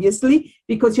free, obviously,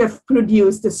 because you have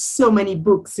produced so many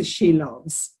books she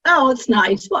loves. Oh, it's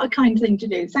nice. What a kind thing to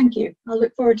do. Thank you. I'll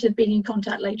look forward to being in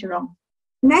contact later on.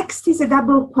 Next is a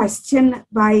double question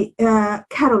by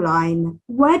Caroline.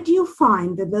 Where do you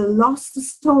find the lost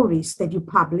stories that you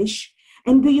publish?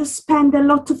 And do you spend a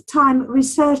lot of time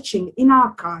researching in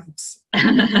archives?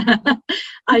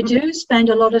 I do spend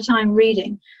a lot of time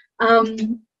reading.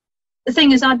 The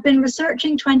thing is, I've been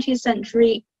researching 20th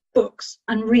century books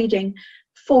and reading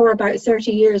for about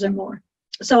 30 years or more.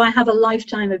 So I have a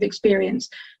lifetime of experience.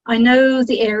 I know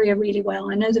the area really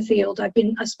well. I know the field. I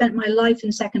spent my life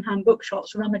in secondhand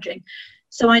bookshops rummaging.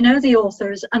 So I know the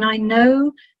authors, and I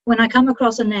know when I come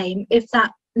across a name, if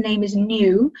that name is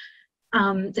new,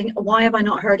 think, why have I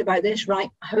not heard about this?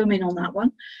 Right, home in on that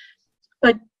one.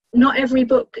 But not every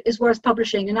book is worth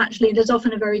publishing, and actually there's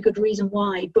often a very good reason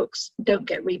why books don't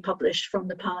get republished from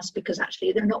the past, because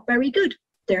actually they're not very good.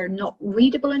 They're not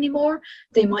readable anymore.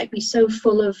 They might be so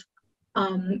full of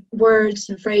words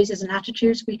and phrases and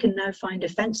attitudes we can now find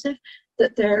offensive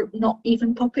that they're not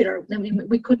even popular. I mean,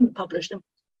 we couldn't publish them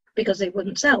because they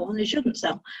wouldn't sell, and they shouldn't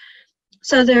sell.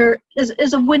 So there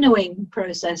is a winnowing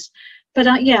process.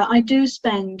 But yeah, I do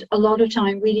spend a lot of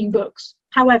time reading books.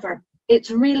 However,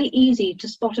 it's really easy to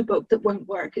spot a book that won't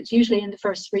work. It's usually in the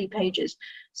first 3 pages.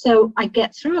 So I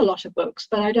get through a lot of books,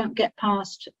 but I don't get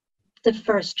past the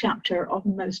first chapter of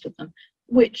most of them,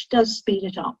 which does speed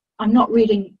it up. I'm not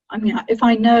reading, I mean, if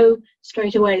I know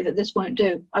straight away that this won't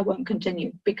do, I won't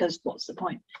continue, because what's the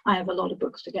point? I have a lot of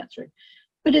books to get through.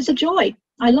 But it's a joy.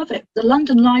 I love it. The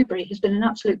London Library has been an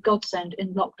absolute godsend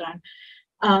in lockdown.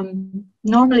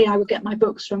 Normally I would get my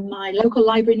books from my local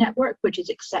library network, which is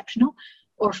exceptional,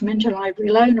 or from Interlibrary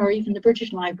Loan, or even the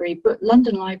British Library. But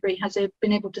London Library has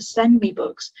been able to send me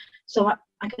books, so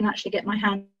I can actually get my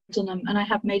hands on them, and I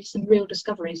have made some real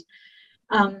discoveries.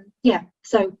 Yeah,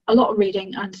 so a lot of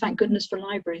reading, and thank goodness for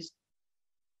libraries.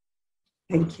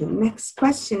 Thank you. Next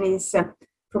question is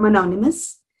from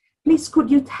Anonymous. Please, could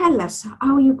you tell us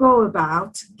how you go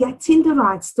about getting the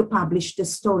rights to publish the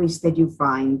stories that you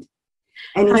find?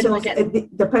 And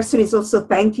the person is also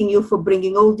thanking you for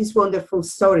bringing all these wonderful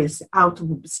stories out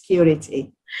of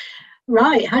obscurity.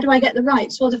 Right, how do I get the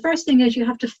rights? Well, the first thing is you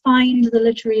have to find the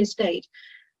literary estate.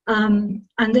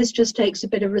 And this just takes a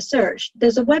bit of research.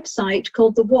 There's a website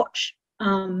called the Watch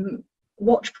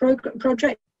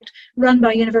Project, run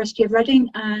by University of Reading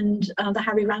and the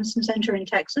Harry Ransom Center in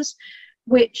Texas,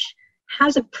 which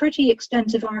has a pretty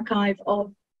extensive archive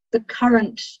of the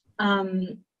current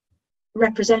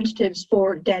representatives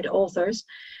for dead authors.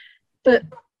 But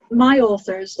my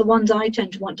authors, the ones I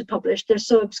tend to want to publish, they're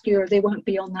so obscure they won't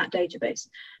be on that database.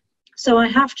 So I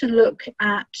have to look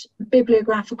at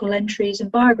bibliographical entries and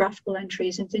biographical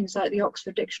entries in things like the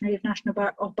Oxford Dictionary of National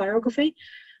Biography.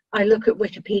 I look at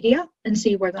Wikipedia and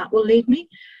see where that will lead me.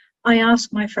 I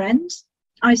ask my friends.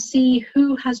 I see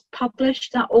who has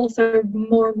published that author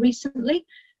more recently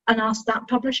and ask that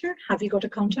publisher, have you got a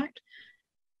contact?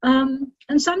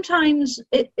 And sometimes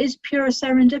it is pure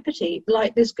serendipity,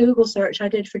 like this Google search I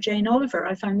did for Jane Oliver.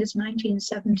 I found this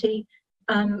 1970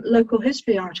 local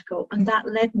history article, and that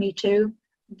led me to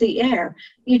The Heir.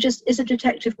 It's a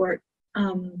detective work.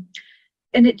 And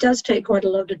it does take quite a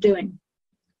lot of doing.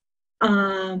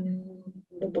 I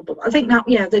think that,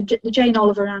 yeah, the Jane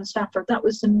Oliver Ann Stafford, that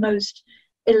was the most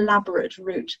elaborate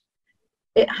route.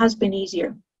 It has been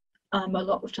easier a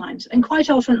lot of times. And quite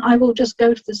often I will just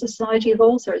go to the Society of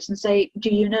Authors and say, do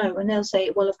you know? And they'll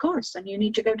say, well, of course, and you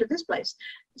need to go to this place.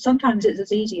 Sometimes it's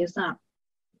as easy as that.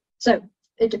 So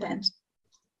it depends.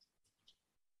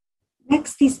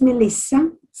 Next is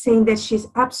Melissa, saying that she's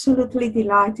absolutely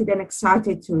delighted and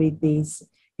excited to read these.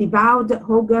 Devoured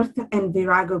Hogarth and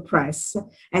Virago Press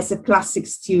as a classic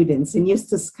student and used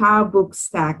to scour book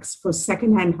stacks for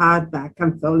secondhand hardback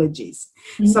anthologies.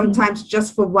 Mm-hmm. Sometimes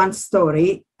just for one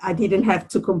story, I didn't have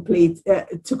to complete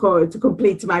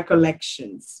my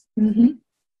collections. Mm-hmm.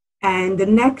 And the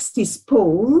next is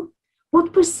Paul.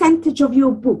 What percentage of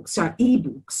your books are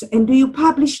ebooks? And do you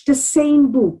publish the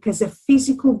same book as a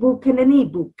physical book and an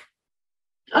ebook?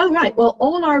 Oh, right. Well,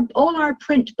 all our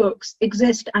print books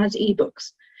exist as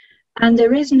ebooks. And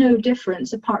there is no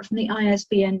difference apart from the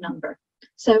ISBN number.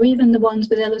 So even the ones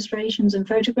with illustrations and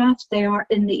photographs, they are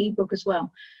in the ebook as well.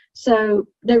 So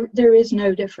there is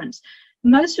no difference.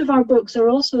 Most of our books are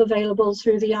also available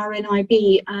through the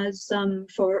RNIB as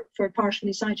for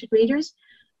partially sighted readers.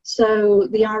 So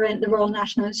the Royal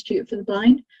National Institute for the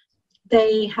Blind,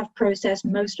 they have processed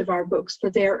most of our books for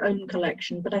their own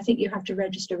collection, but I think you have to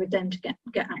register with them to get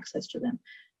access to them.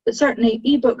 But certainly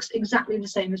ebooks exactly the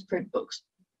same as print books.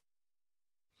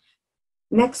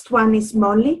 Next one is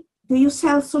Molly. Do you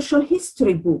sell social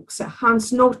history books,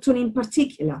 Hans Norton in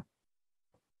particular?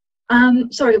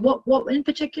 Sorry, what in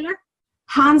particular?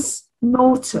 Hans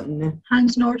Norton.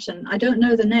 Hans Norton. I don't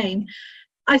know the name.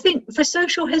 I think for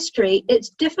social history, it's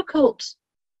difficult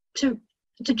to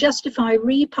justify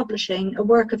republishing a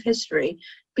work of history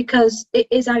because it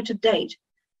is out of date.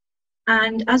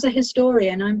 And as a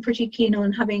historian, I'm pretty keen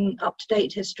on having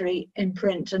up-to-date history in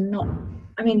print and not,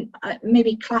 I mean,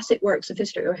 maybe classic works of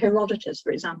history, or Herodotus,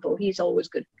 for example. He's always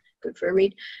good for a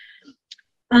read.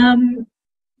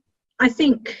 I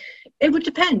think it would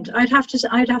depend. I'd have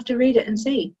to read it and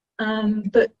see.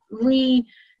 But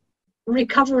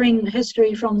recovering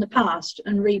history from the past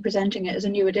and representing it as a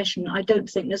new edition, I don't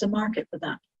think there's a market for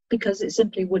that because it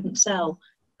simply wouldn't sell.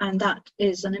 And that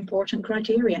is an important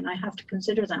criterion. I have to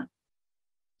consider that.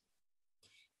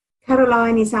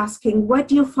 Caroline is asking, where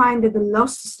do you find the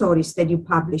lost stories that you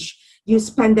publish? You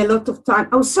spend a lot of time.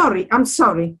 Oh, sorry, I'm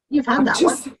sorry. You've had that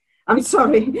one. I'm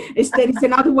sorry. There is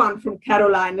another one from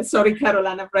Caroline. Sorry,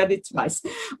 Caroline, I've read it twice.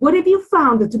 What have you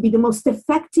found to be the most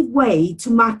effective way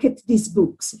to market these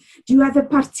books? Do you have a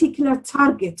particular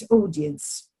target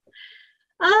audience?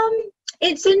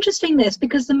 It's interesting this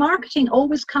because the marketing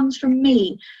always comes from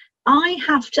me. I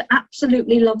have to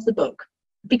absolutely love the book,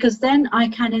 because then I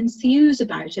can enthuse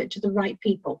about it to the right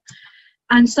people.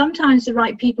 And sometimes the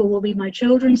right people will be my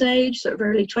children's age, sort of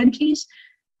early 20s,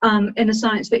 in a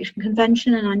science fiction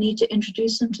convention, and I need to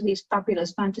introduce them to these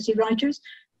fabulous fantasy writers.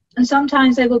 And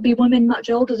sometimes they will be women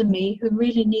much older than me who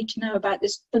really need to know about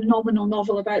this phenomenal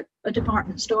novel about a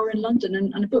department store in London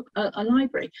and a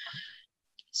library.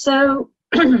 So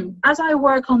as I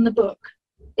work on the book,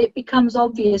 it becomes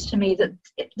obvious to me that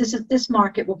this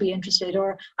market will be interested,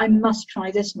 or I must try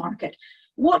this market.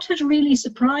 What has really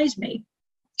surprised me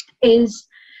is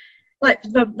like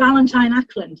the Valentine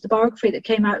Ackland, the biography that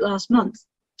came out last month.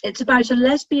 It's about a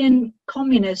lesbian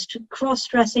communist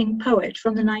cross-dressing poet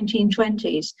from the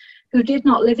 1920s who did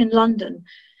not live in London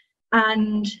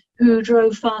and who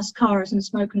drove fast cars and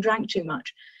smoked and drank too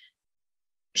much.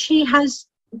 She has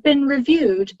been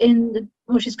reviewed in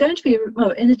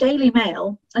the Daily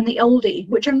Mail and the Oldie,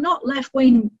 which are not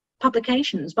left-wing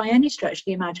publications by any stretch of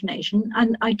the imagination.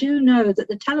 And I do know that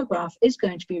the Telegraph is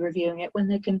going to be reviewing it when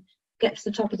they can get to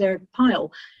the top of their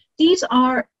pile. These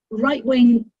are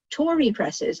right-wing Tory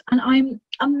presses, and I'm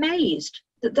amazed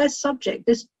that this subject,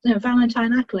 this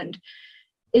Valentine Ackland,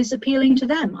 is appealing to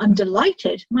them. I'm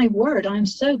delighted. My word, I'm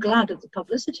so glad of the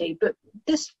publicity. But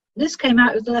this came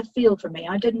out of the left field for me.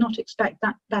 I did not expect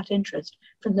that interest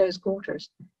from those quarters.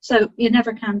 So you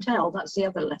never can tell. That's the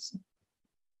other lesson.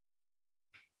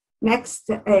 Next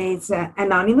is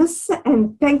Anonymous,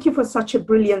 and thank you for such a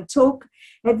brilliant talk.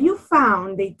 Have you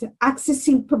found it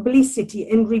accessing publicity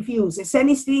and reviews? Has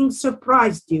anything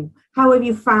surprised you? How have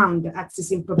you found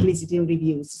accessing publicity and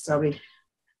reviews? Sorry.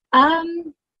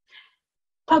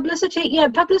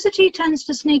 Publicity tends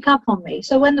to sneak up on me.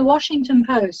 So when the Washington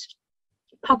Post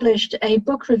published a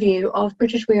book review of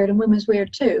British Weird and Women's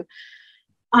Weird too,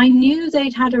 I knew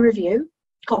they'd had a review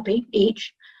copy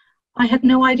each. I had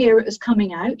no idea it was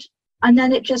coming out, and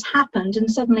then it just happened and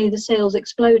suddenly the sales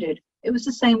exploded. It was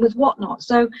the same with Whatnot.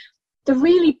 So The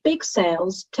really big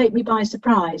sales take me by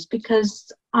surprise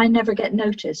because I never get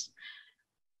noticed.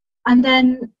 And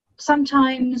then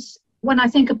sometimes when I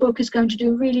think a book is going to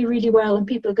do really, really well and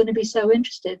people are going to be so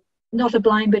interested, not a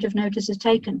blind bit of notice is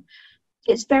taken.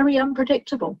 It's very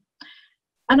unpredictable.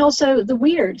 And also the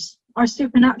weirds, our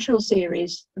supernatural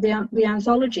series, the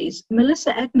anthologies.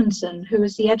 Melissa Edmondson, who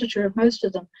is the editor of most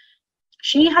of them,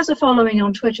 she has a following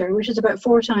on Twitter, which is about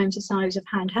 4 times the size of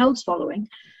Handheld's following.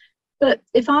 But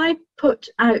if I put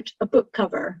out a book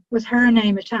cover with her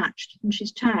name attached and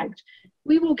she's tagged,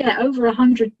 we will get over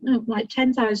 100, like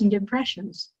 10,000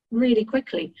 impressions really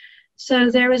quickly.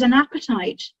 So there is an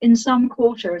appetite in some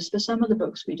quarters for some of the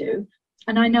books we do,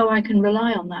 and I know I can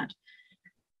rely on that.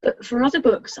 But for other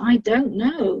books, I don't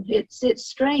know. It's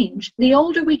strange. The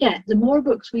older we get, the more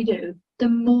books we do, the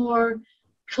more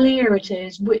clear it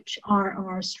is which are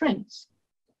our strengths,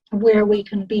 where we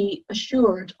can be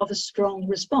assured of a strong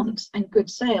response and good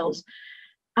sales.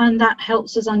 And that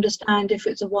helps us understand if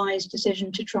it's a wise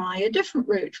decision to try a different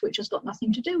route, which has got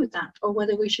nothing to do with that, or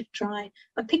whether we should try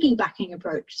a piggybacking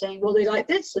approach, saying, well, they like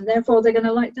this, and therefore they're going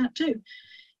to like that too.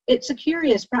 It's a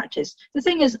curious practice. The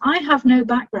thing is, I have no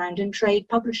background in trade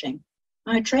publishing.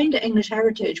 I trained at English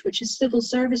Heritage, which is civil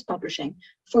service publishing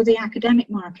for the academic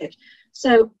market.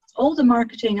 So all the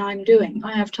marketing I'm doing,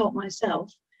 I have taught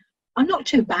myself. I'm not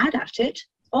too bad at it.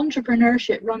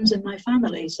 Entrepreneurship runs in my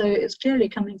family, so it's clearly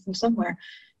coming from somewhere.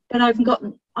 But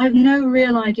I've no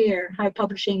real idea how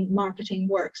publishing marketing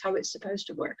works, how it's supposed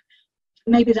to work.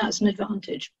 Maybe that's an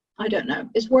advantage. I don't know.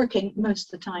 It's working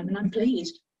most of the time, and I'm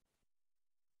pleased.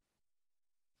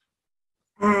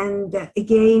 And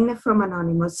again, from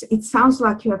Anonymous, it sounds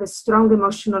like you have a strong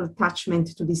emotional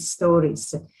attachment to these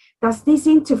stories. Does this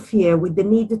interfere with the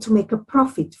need to make a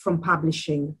profit from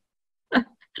publishing?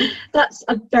 That's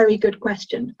a very good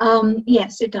question.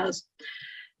 Yes, it does.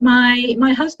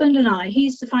 My husband and I,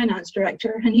 he's the finance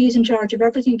director, and he's in charge of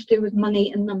everything to do with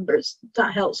money and numbers.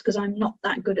 That helps because I'm not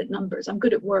that good at numbers. I'm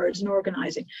good at words and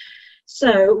organizing.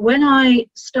 So when I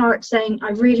start saying,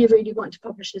 I really, really want to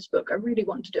publish this book, I really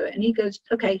want to do it, and he goes,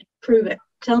 okay, prove it.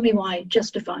 Tell me why,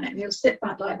 justify it. And he'll sit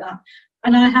back like that.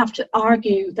 And I have to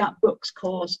argue that book's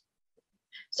cause.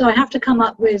 So I have to come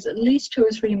up with at least 2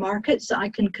 or 3 markets that I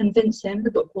can convince him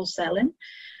the book will sell in.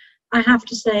 I have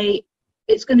to say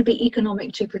it's going to be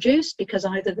economic to produce because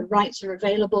either the rights are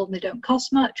available and they don't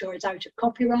cost much, or it's out of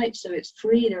copyright, so it's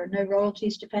free, there are no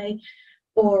royalties to pay.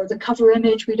 Or the cover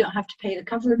image, we don't have to pay the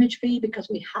cover image fee because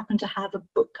we happen to have a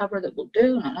book cover that will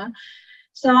do.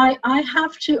 So I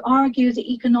have to argue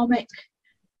the economic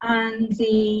and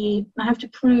I have to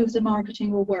prove the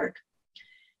marketing will work.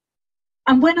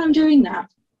 And when I'm doing that,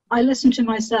 I listen to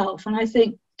myself and I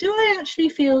think, do I actually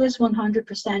feel this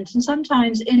 100%? And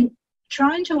sometimes in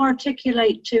trying to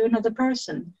articulate to another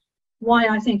person why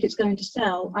I think it's going to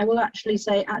sell, I will actually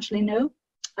say, actually, no,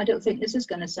 I don't think this is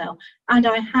going to sell. And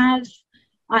I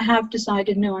have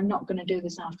decided, no, I'm not going to do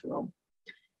this after all.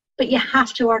 But you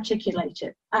have to articulate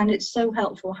it. And it's so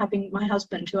helpful having my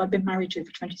husband, who I've been married to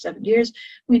for 27 years.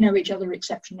 We know each other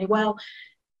exceptionally well.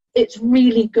 It's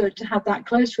really good to have that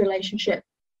close relationship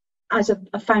as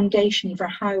a foundation for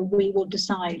how we will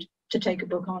decide to take a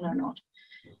book on or not.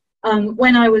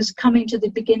 When I was coming to the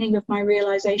beginning of my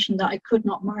realization that I could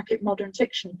not market modern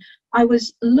fiction, I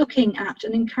was looking at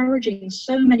and encouraging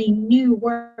so many new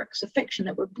works of fiction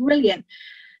that were brilliant,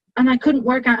 and I couldn't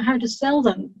work out how to sell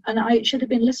them. And I should have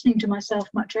been listening to myself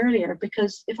much earlier,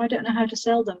 because if I don't know how to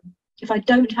sell them, if I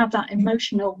don't have that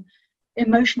emotional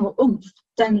oomph,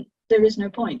 then there is no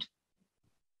point.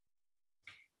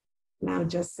 Now,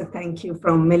 just a thank you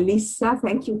from Melissa.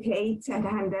 Thank you, Kate and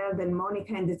Handheld and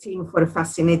Monica and the team for a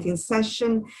fascinating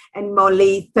session. And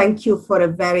Molly, thank you for a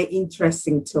very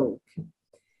interesting talk.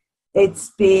 It's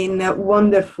been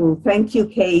wonderful. Thank you,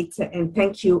 Kate, and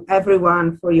thank you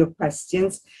everyone for your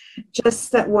questions.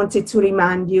 Just wanted to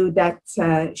remind you that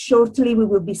shortly we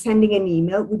will be sending an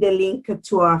email with a link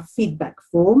to our feedback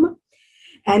form.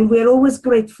 And we're always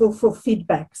grateful for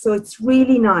feedback. So it's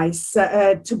really nice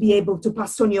to be able to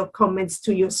pass on your comments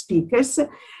to your speakers,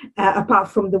 apart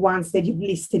from the ones that you've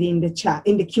listed in the chat,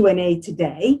 in the Q&A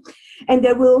today. And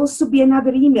there will also be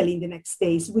another email in the next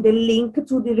days with a link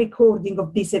to the recording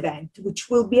of this event, which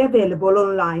will be available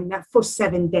online for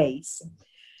 7 days.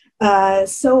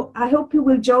 So I hope you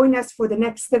will join us for the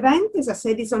next event. As I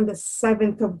said, it's on the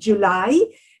 7th of July,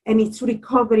 and it's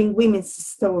Recovering Women's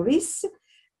Stories.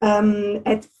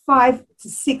 At 5 to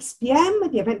 6 p.m.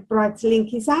 The Eventbrite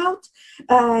link is out.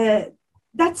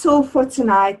 That's all for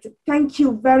tonight. Thank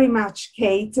you very much,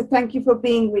 Kate. Thank you for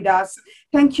being with us.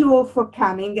 Thank you all for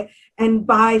coming. And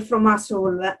bye from us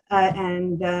all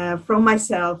and from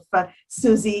myself,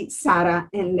 Susie, Sarah,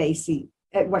 and Lacey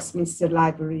at Westminster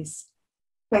Libraries.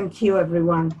 Thank you,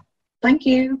 everyone. Thank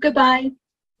you. Goodbye.